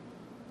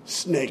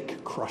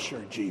 Snake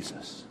crusher,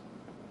 Jesus.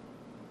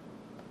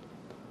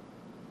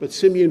 But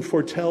Simeon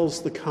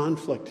foretells the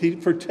conflict. He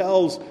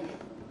foretells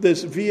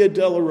this via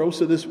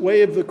dolorosa, this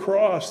way of the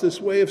cross, this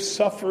way of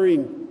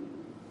suffering.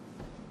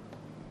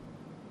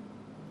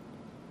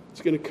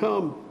 It's going to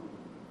come.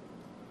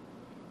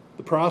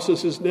 The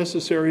process is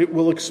necessary. It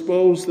will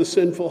expose the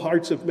sinful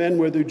hearts of men,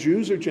 whether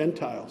Jews or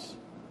Gentiles,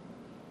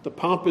 the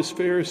pompous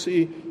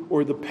Pharisee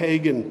or the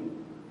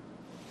pagan.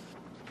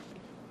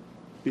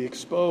 be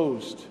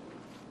exposed.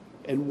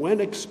 And when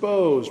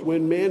exposed,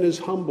 when man is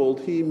humbled,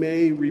 he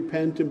may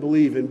repent and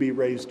believe and be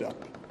raised up.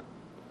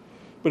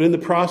 But in the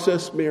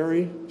process,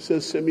 Mary,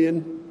 says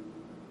Simeon,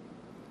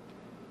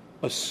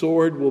 a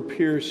sword will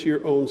pierce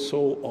your own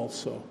soul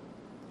also.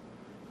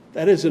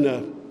 That isn't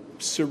a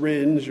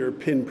syringe or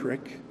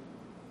pinprick.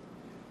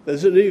 That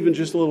isn't even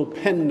just a little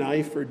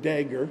penknife or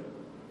dagger.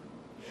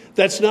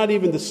 That's not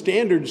even the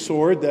standard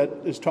sword that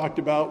is talked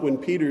about when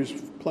Peter's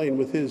playing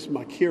with his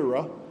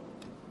machaira.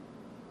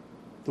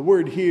 The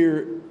word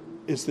here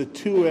is the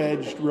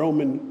two-edged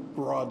Roman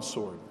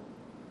broadsword,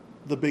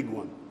 the big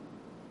one.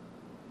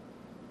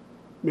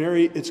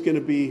 Mary, it's going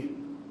to be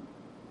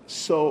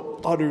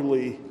so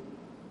utterly,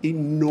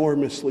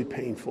 enormously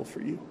painful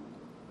for you.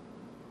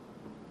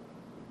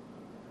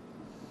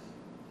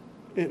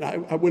 And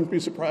I wouldn't be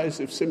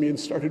surprised if Simeon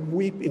started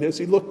weeping as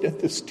he looked at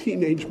this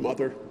teenage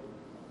mother,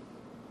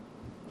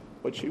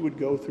 what she would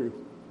go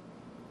through.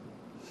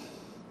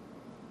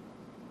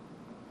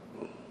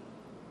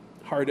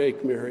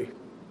 Heartache, Mary.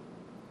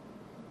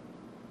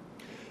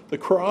 The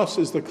cross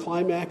is the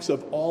climax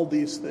of all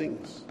these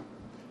things.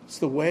 It's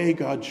the way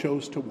God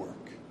chose to work.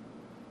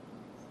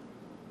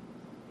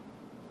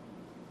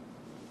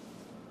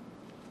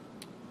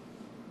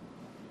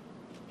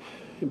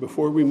 And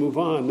before we move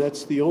on,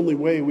 that's the only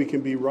way we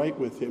can be right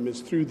with him, is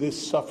through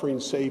this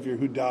suffering Savior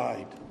who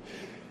died.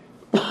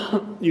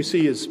 You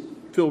see, as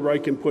Phil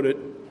Ryken put it,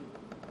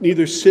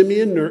 neither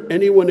Simeon nor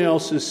anyone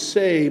else is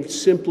saved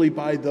simply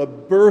by the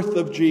birth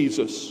of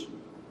Jesus.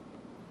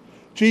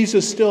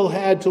 Jesus still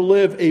had to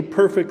live a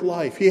perfect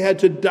life. He had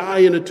to die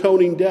an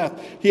atoning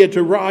death. He had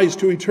to rise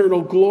to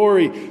eternal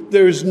glory.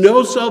 There's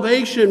no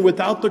salvation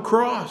without the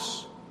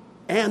cross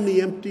and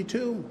the empty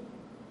tomb.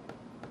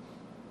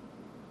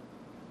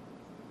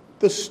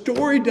 The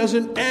story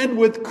doesn't end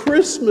with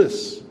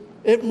Christmas.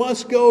 It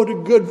must go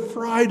to Good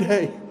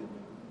Friday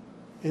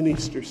and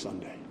Easter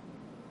Sunday.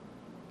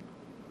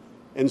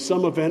 And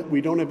some event,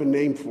 we don't have a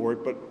name for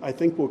it, but I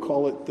think we'll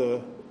call it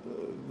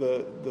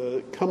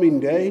the coming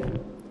day,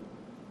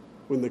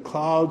 when the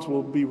clouds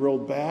will be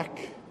rolled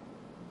back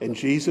and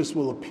Jesus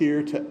will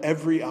appear to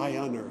every eye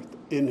on earth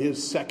in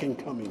his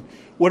second coming.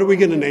 What are we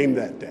going to name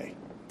that day?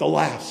 The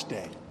last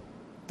day.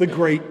 The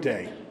great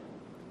day.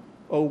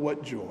 Oh,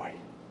 what joy.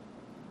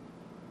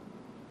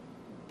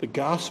 The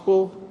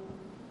gospel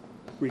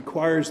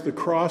requires the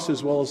cross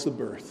as well as the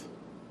birth.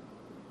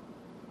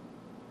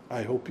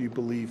 I hope you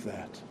believe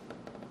that.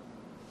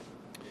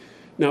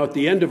 Now, at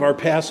the end of our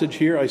passage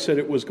here, I said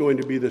it was going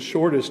to be the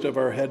shortest of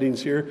our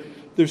headings here.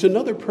 There's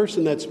another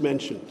person that's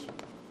mentioned,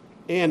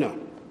 Anna.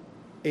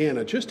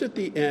 Anna, just at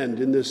the end,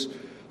 in this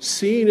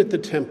scene at the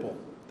temple,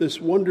 this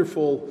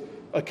wonderful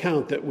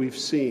account that we've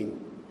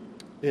seen.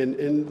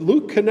 And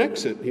Luke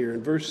connects it here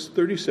in verse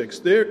 36.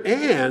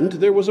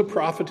 There was a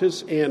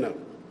prophetess, Anna,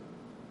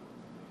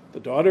 the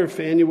daughter of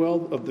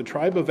Phanuel of the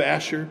tribe of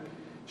Asher.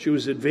 She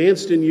was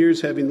advanced in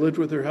years, having lived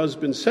with her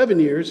husband 7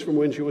 years from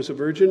when she was a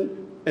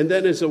virgin, and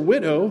then as a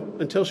widow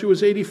until she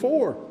was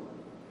 84.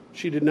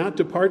 She did not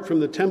depart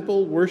from the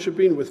temple,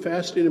 worshiping with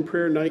fasting and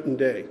prayer night and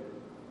day.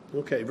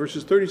 Okay,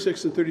 verses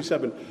 36 and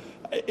 37.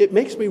 It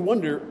makes me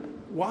wonder,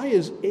 why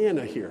is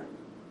Anna here?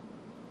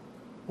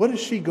 What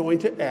is she going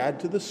to add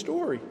to the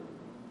story?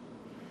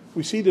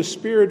 We see the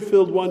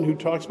Spirit-filled one who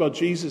talks about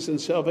Jesus and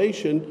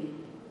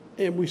salvation,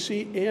 and we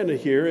see Anna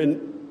here,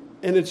 and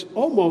it's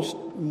almost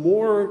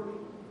more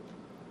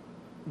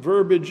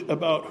verbiage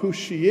about who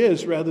she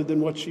is rather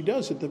than what she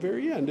does at the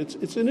very end.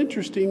 It's an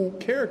interesting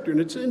character, and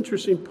it's an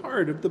interesting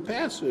part of the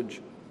passage.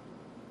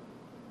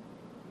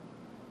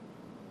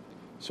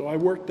 So I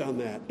worked on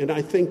that, and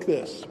I think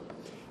this.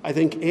 I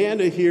think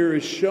Anna here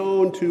is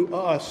shown to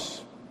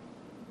us,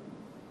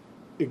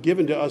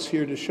 given to us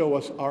here to show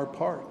us our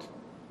part.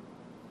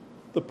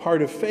 The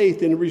part of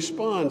faith in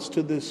response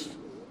to this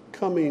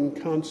coming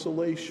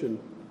consolation.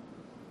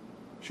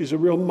 She's a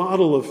real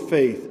model of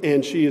faith,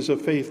 and she is a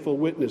faithful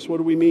witness. What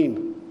do we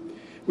mean?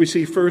 We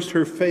see first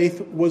her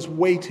faith was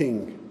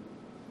waiting.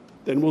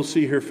 Then we'll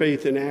see her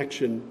faith in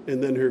action,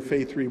 and then her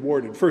faith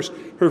rewarded. First,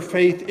 her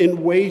faith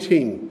in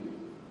waiting.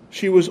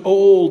 She was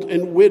old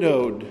and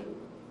widowed.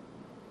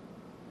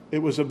 It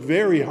was a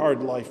very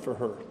hard life for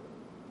her.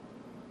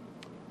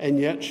 And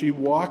yet she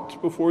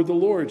walked before the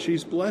Lord.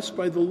 She's blessed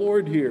by the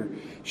Lord here.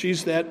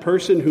 She's that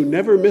person who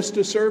never missed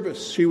a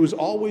service. She was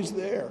always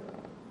there.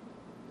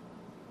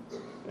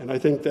 And I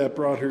think that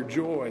brought her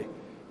joy.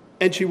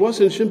 And she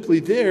wasn't simply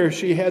there.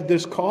 She had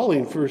this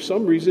calling. For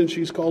some reason,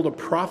 she's called a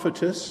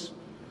prophetess.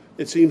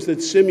 It seems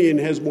that Simeon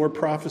has more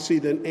prophecy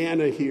than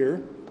Anna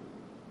here.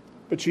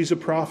 But she's a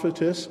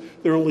prophetess.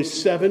 There are only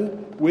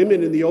 7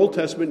 women in the Old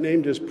Testament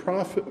named as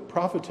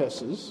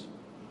prophetesses.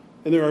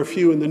 And there are a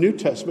few in the New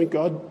Testament.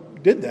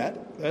 God did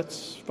that.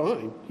 That's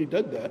fine. He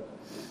did that.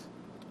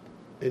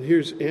 And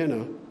here's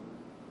Anna.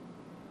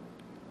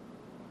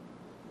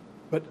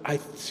 But I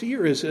see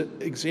her as an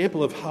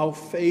example of how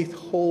faith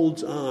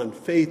holds on.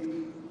 Faith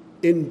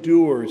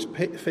endures.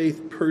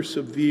 Faith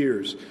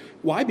perseveres.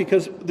 Why?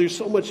 Because there's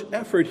so much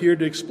effort here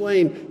to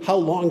explain how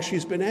long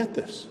she's been at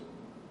this.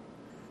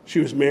 She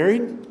was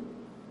married.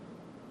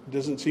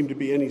 Doesn't seem to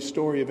be any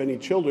story of any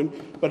children.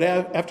 But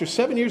after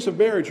 7 years of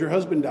marriage, her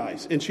husband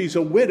dies. And she's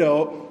a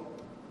widow.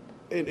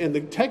 And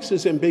the text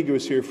is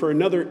ambiguous here. For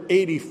another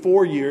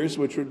 84 years,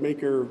 which would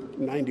make her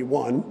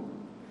 91.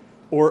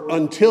 Or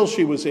until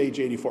she was age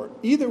 84.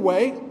 Either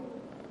way,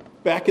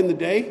 back in the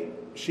day,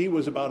 she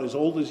was about as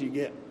old as you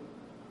get.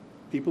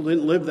 People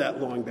didn't live that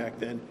long back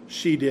then.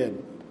 She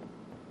did.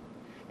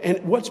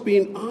 And what's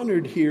being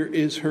honored here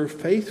is her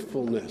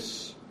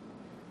faithfulness.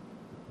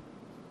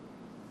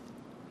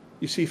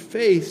 You see,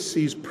 faith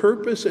sees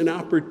purpose and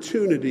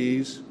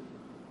opportunities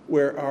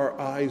where our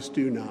eyes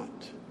do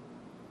not.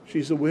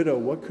 She's a widow.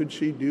 What could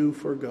she do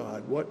for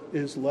God? What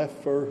is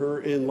left for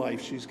her in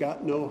life? She's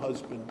got no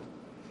husband.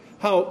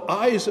 How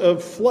eyes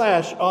of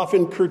flesh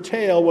often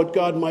curtail what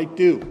God might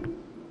do.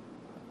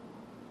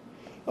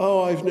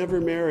 Oh, I've never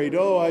married.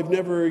 Oh, I've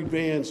never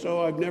advanced.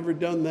 Oh, I've never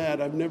done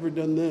that. I've never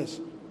done this.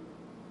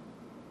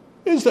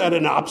 Is that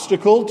an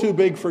obstacle too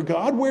big for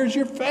God? Where's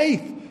your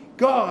faith?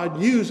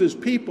 God uses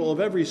people of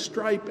every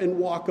stripe and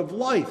walk of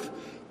life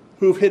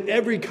who've hit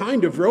every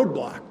kind of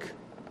roadblock.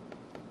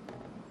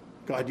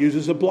 God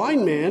uses a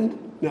blind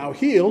man, now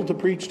healed, to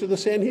preach to the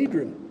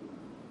Sanhedrin.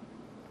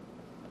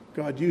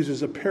 God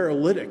uses a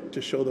paralytic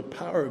to show the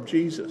power of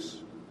Jesus.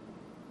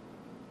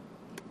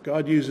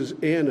 God uses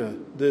Anna,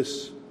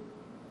 this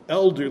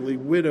elderly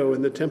widow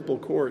in the temple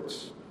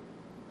courts,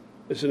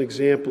 as an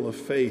example of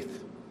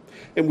faith.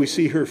 And we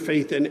see her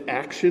faith in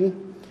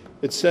action.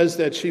 It says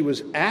that she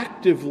was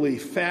actively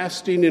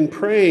fasting and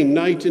praying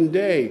night and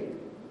day.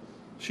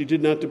 She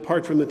did not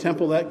depart from the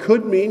temple. That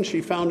could mean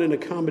she found an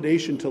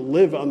accommodation to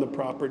live on the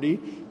property,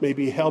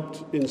 maybe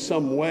helped in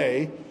some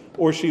way,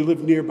 or she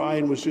lived nearby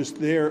and was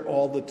just there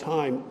all the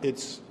time.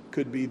 It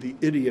could be the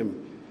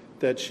idiom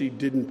that she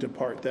didn't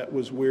depart. That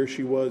was where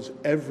she was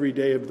every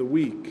day of the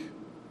week.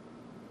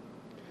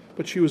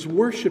 But she was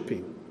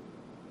worshiping,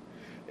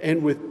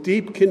 and with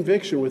deep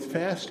conviction, with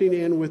fasting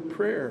and with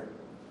prayer.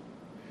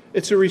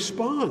 It's a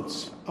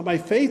response. My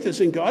faith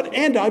is in God,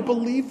 and I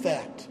believe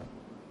that.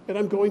 And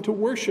I'm going to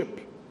worship.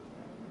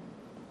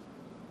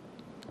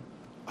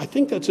 I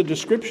think that's a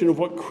description of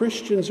what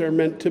Christians are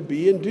meant to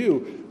be and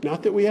do.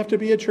 Not that we have to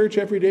be at church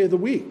every day of the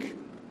week,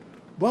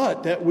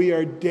 but that we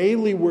are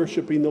daily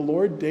worshiping the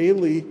Lord,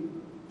 daily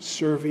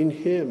serving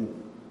Him.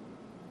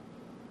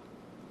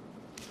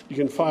 You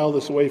can file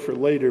this away for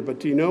later, but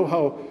do you know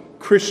how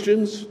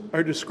Christians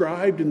are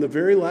described in the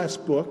very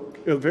last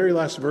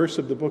verse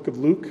of the book of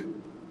Luke?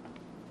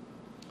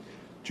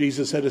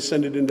 Jesus had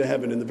ascended into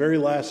heaven, and the very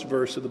last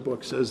verse of the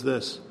book says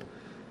this: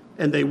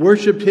 "And they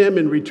worshipped him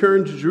and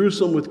returned to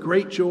Jerusalem with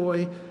great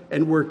joy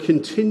and were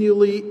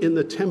continually in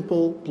the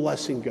temple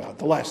blessing God."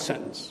 The last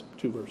sentence,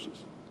 2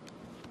 verses.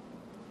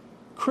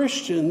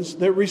 Christians,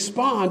 their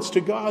response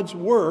to God's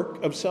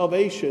work of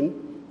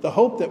salvation, the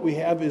hope that we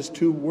have is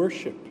to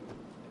worship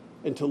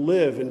and to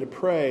live and to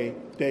pray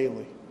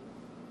daily.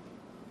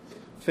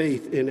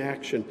 Faith in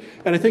action.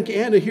 And I think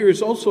Anna here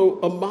is also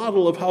a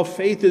model of how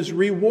faith is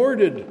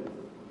rewarded.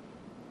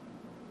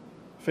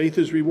 Faith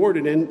is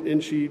rewarded,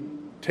 and she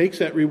takes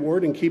that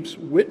reward and keeps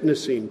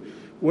witnessing.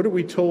 What are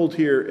we told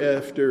here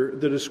after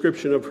the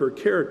description of her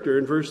character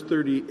in verse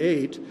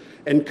 38?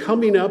 "And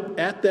coming up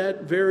at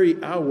that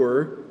very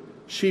hour,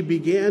 she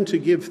began to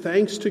give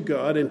thanks to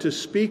God and to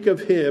speak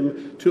of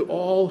him to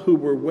all who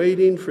were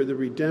waiting for the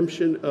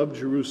redemption of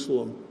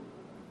Jerusalem."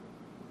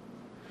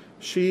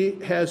 She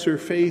has her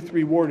faith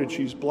rewarded.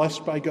 She's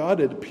blessed by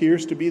God. It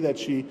appears to be that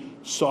she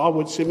saw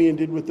what Simeon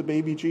did with the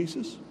baby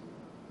Jesus.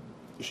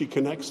 She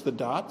connects the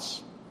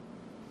dots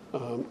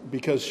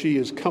because she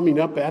is coming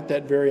up at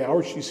that very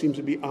hour. She seems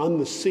to be on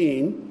the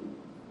scene.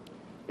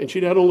 And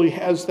she not only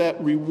has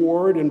that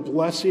reward and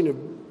blessing of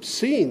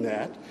seeing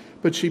that,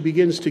 but she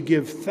begins to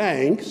give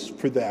thanks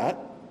for that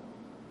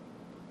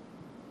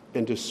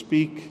and to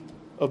speak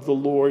of the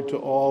Lord to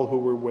all who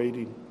were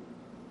waiting.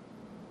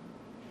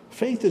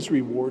 Faith is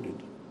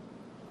rewarded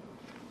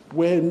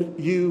when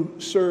you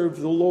serve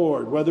the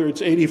Lord, whether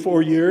it's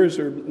 84 years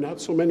or not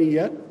so many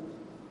yet.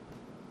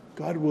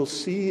 God will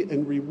see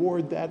and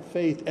reward that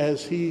faith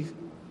as he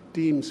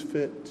deems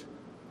fit.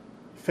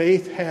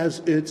 Faith has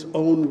its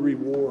own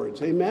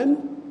rewards.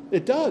 Amen?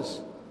 It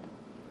does.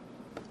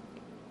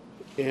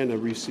 Anna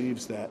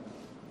receives that.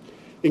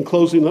 In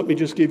closing, let me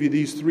just give you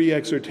these 3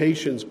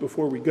 exhortations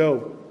before we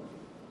go.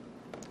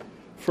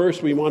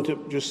 First, we want to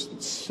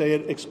just say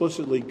it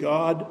explicitly.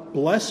 God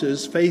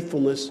blesses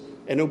faithfulness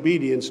and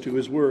obedience to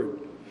his word.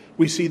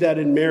 We see that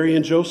in Mary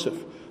and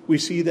Joseph. We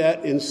see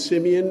that in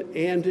Simeon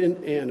and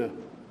in Anna.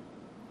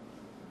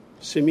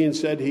 Simeon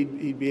said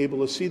he'd be able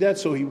to see that,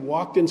 so he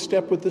walked in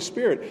step with the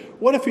Spirit.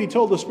 What if he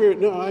told the Spirit,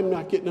 "No, I'm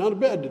not getting out of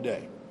bed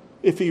today"?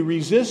 If he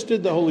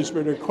resisted the Holy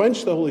Spirit or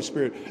quenched the Holy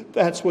Spirit,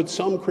 that's what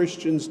some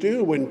Christians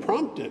do when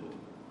prompted.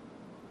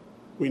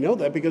 We know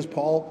that because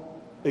Paul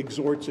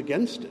exhorts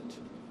against it.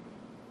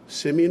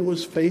 Simeon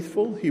was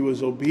faithful. He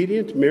was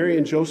obedient. Mary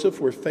and Joseph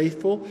were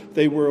faithful.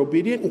 They were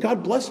obedient, and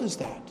God blesses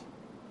that.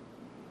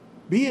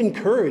 Be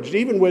encouraged,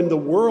 even when the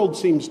world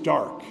seems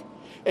dark,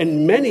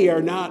 And many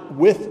are not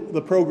with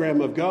the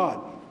program of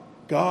God.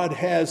 God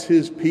has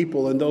his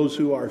people, and those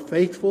who are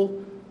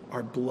faithful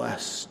are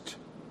blessed.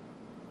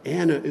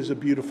 Anna is a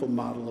beautiful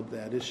model of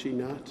that, is she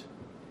not?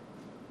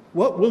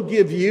 What will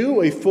give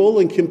you a full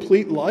and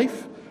complete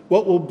life?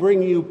 What will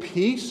bring you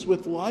peace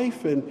with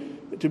life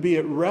and to be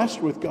at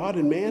rest with God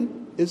and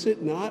man? Is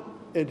it not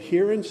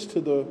adherence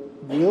to the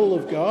will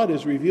of God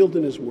as revealed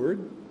in his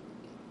word?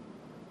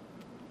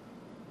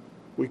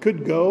 We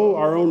could go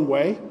our own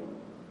way.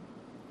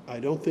 I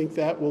don't think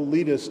that will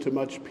lead us to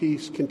much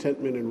peace,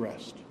 contentment, and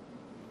rest.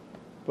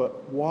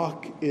 But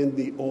walk in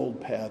the old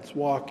paths.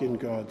 Walk in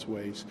God's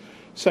ways.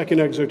 Second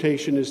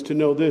exhortation is to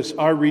know this.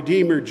 Our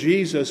Redeemer,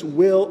 Jesus,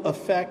 will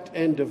affect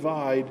and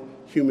divide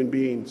human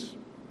beings.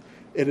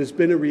 It has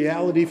been a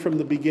reality from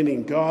the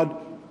beginning. God,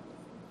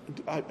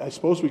 I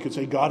suppose we could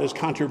say God is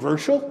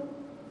controversial.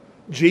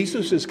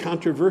 Jesus is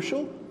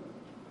controversial.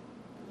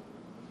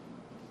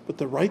 But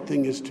the right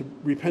thing is to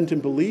repent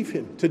and believe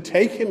him, to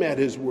take him at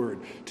his word,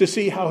 to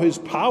see how his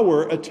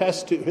power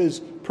attests to his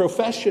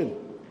profession.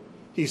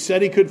 He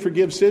said he could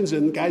forgive sins,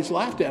 and guys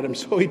laughed at him.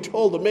 So he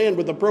told a man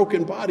with a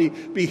broken body,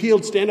 be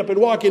healed, stand up and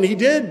walk, and he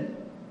did.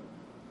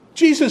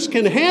 Jesus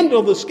can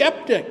handle the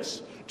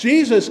skeptics.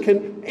 Jesus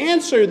can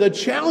answer the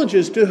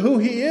challenges to who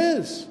he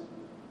is.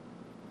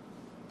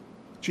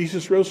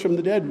 Jesus rose from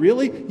the dead.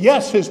 Really?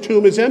 Yes, his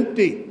tomb is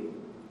empty.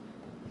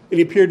 And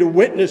he appeared to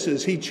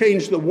witnesses. He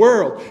changed the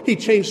world. He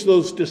changed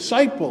those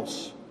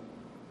disciples.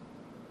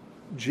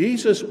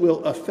 Jesus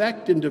will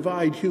affect and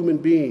divide human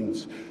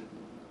beings.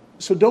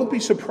 So don't be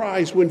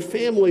surprised when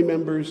family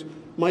members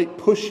might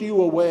push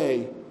you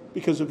away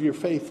because of your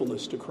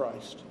faithfulness to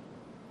Christ.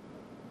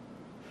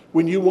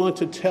 When you want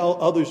to tell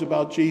others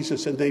about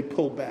Jesus and they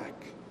pull back.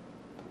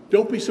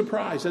 Don't be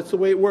surprised. That's the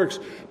way it works.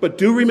 But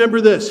do remember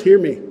this. Hear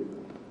me.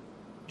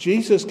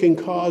 Jesus can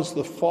cause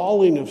the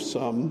falling of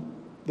some.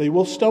 They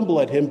will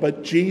stumble at him,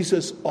 but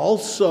Jesus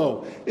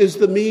also is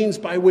the means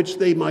by which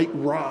they might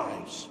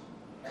rise.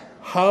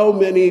 How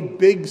many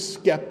big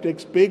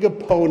skeptics, big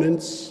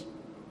opponents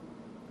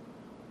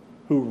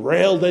who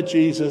railed at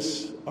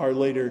Jesus are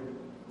later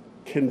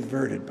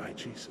converted by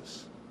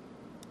Jesus?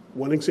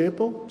 One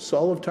example,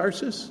 Saul of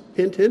Tarsus,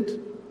 hint, hint.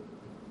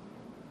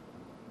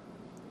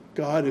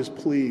 God is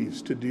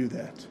pleased to do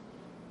that.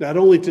 Not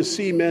only to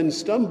see men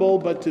stumble,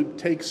 but to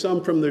take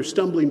some from their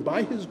stumbling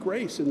by his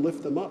grace and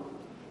lift them up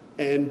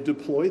and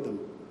deploy them.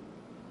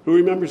 Who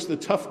remembers the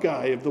tough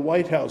guy of the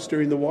White House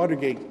during the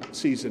Watergate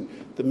season?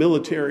 The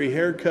military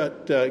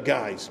haircut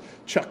guys.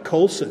 Chuck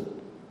Colson.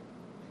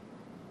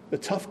 The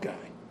tough guy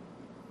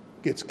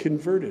gets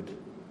converted.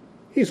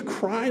 He's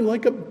crying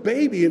like a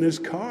baby in his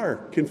car,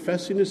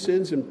 confessing his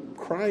sins and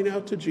crying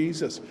out to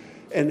Jesus,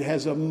 and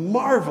has a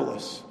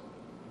marvelous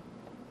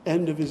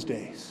end of his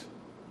days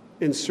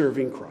in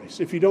serving Christ.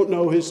 If you don't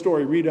know his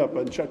story, read up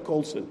on Chuck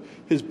Colson.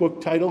 His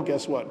book title,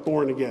 guess what?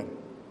 Born Again.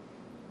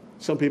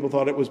 Some people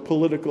thought it was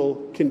political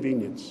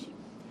convenience.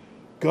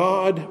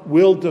 God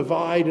will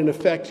divide and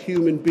affect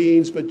human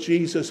beings, but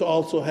Jesus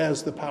also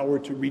has the power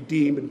to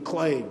redeem and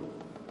claim.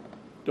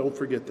 Don't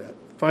forget that.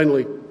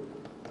 Finally,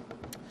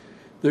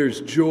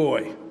 there's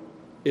joy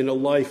in a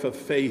life of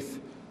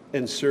faith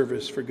and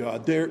service for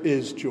God. There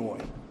is joy.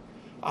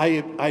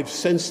 I've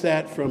sensed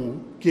that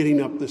from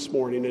getting up this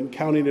morning and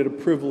counting it a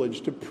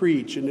privilege to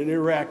preach and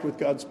interact with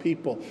God's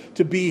people,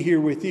 to be here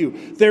with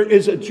you. There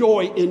is a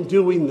joy in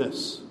doing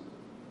this.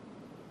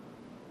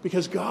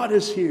 Because God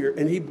is here,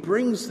 and he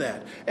brings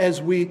that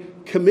as we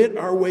commit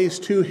our ways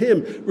to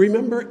him.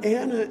 Remember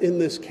Anna in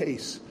this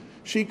case.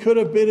 She could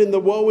have been in the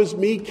woe is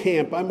me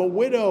camp. I'm a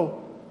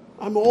widow.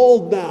 I'm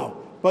old now.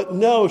 But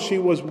no, she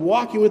was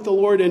walking with the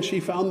Lord, and she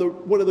found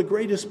one of the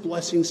greatest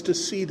blessings to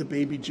see the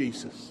baby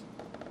Jesus.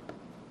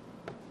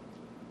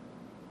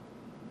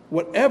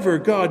 Whatever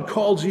God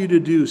calls you to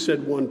do,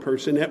 said one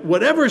person, at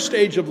whatever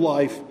stage of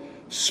life,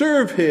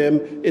 serve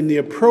him in the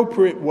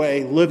appropriate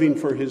way, living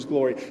for his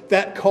glory.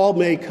 That call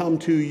may come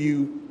to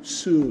you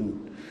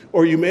soon.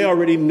 Or you may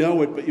already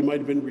know it, but you might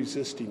have been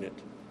resisting it.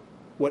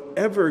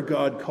 Whatever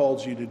God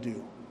calls you to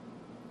do,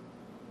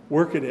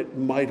 work at it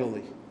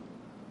mightily.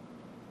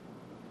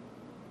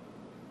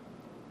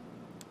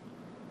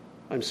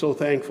 I'm so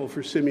thankful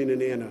for Simeon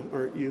and Anna,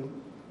 aren't you?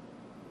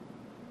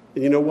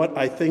 And you know what?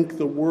 I think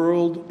the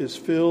world is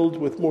filled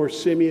with more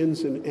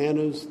Simeons and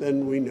Annas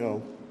than we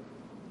know.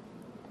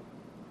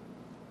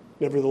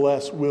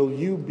 Nevertheless, will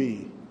you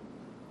be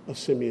a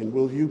Simeon?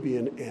 Will you be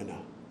an Anna?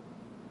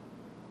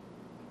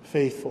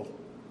 Faithful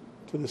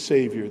to the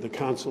Savior, the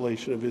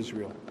consolation of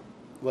Israel.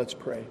 Let's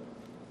pray.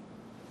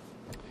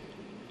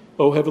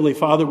 Oh, Heavenly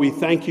Father, we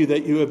thank you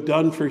that you have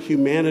done for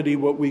humanity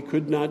what we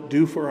could not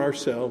do for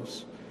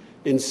ourselves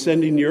in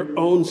sending your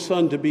own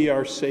Son to be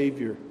our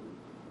Savior,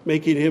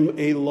 making him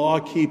a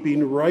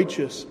law-keeping,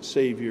 righteous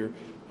Savior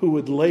who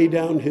would lay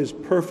down his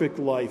perfect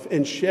life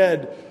and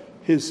shed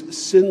his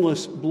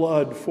sinless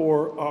blood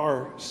for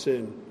our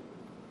sin.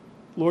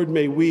 Lord,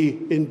 may we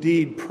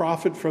indeed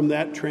profit from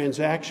that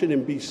transaction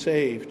and be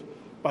saved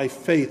by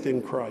faith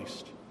in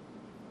Christ.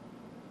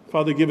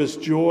 Father, give us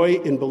joy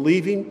in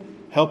believing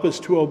Help us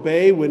to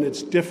obey when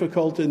it's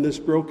difficult in this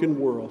broken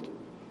world.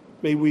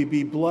 May we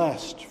be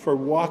blessed for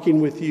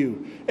walking with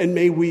you, and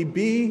may we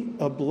be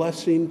a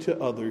blessing to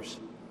others,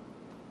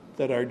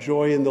 that our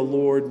joy in the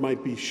Lord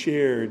might be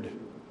shared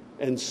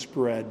and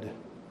spread.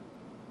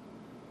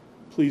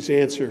 Please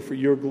answer for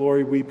your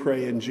glory, we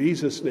pray in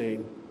Jesus'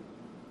 name.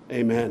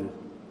 Amen.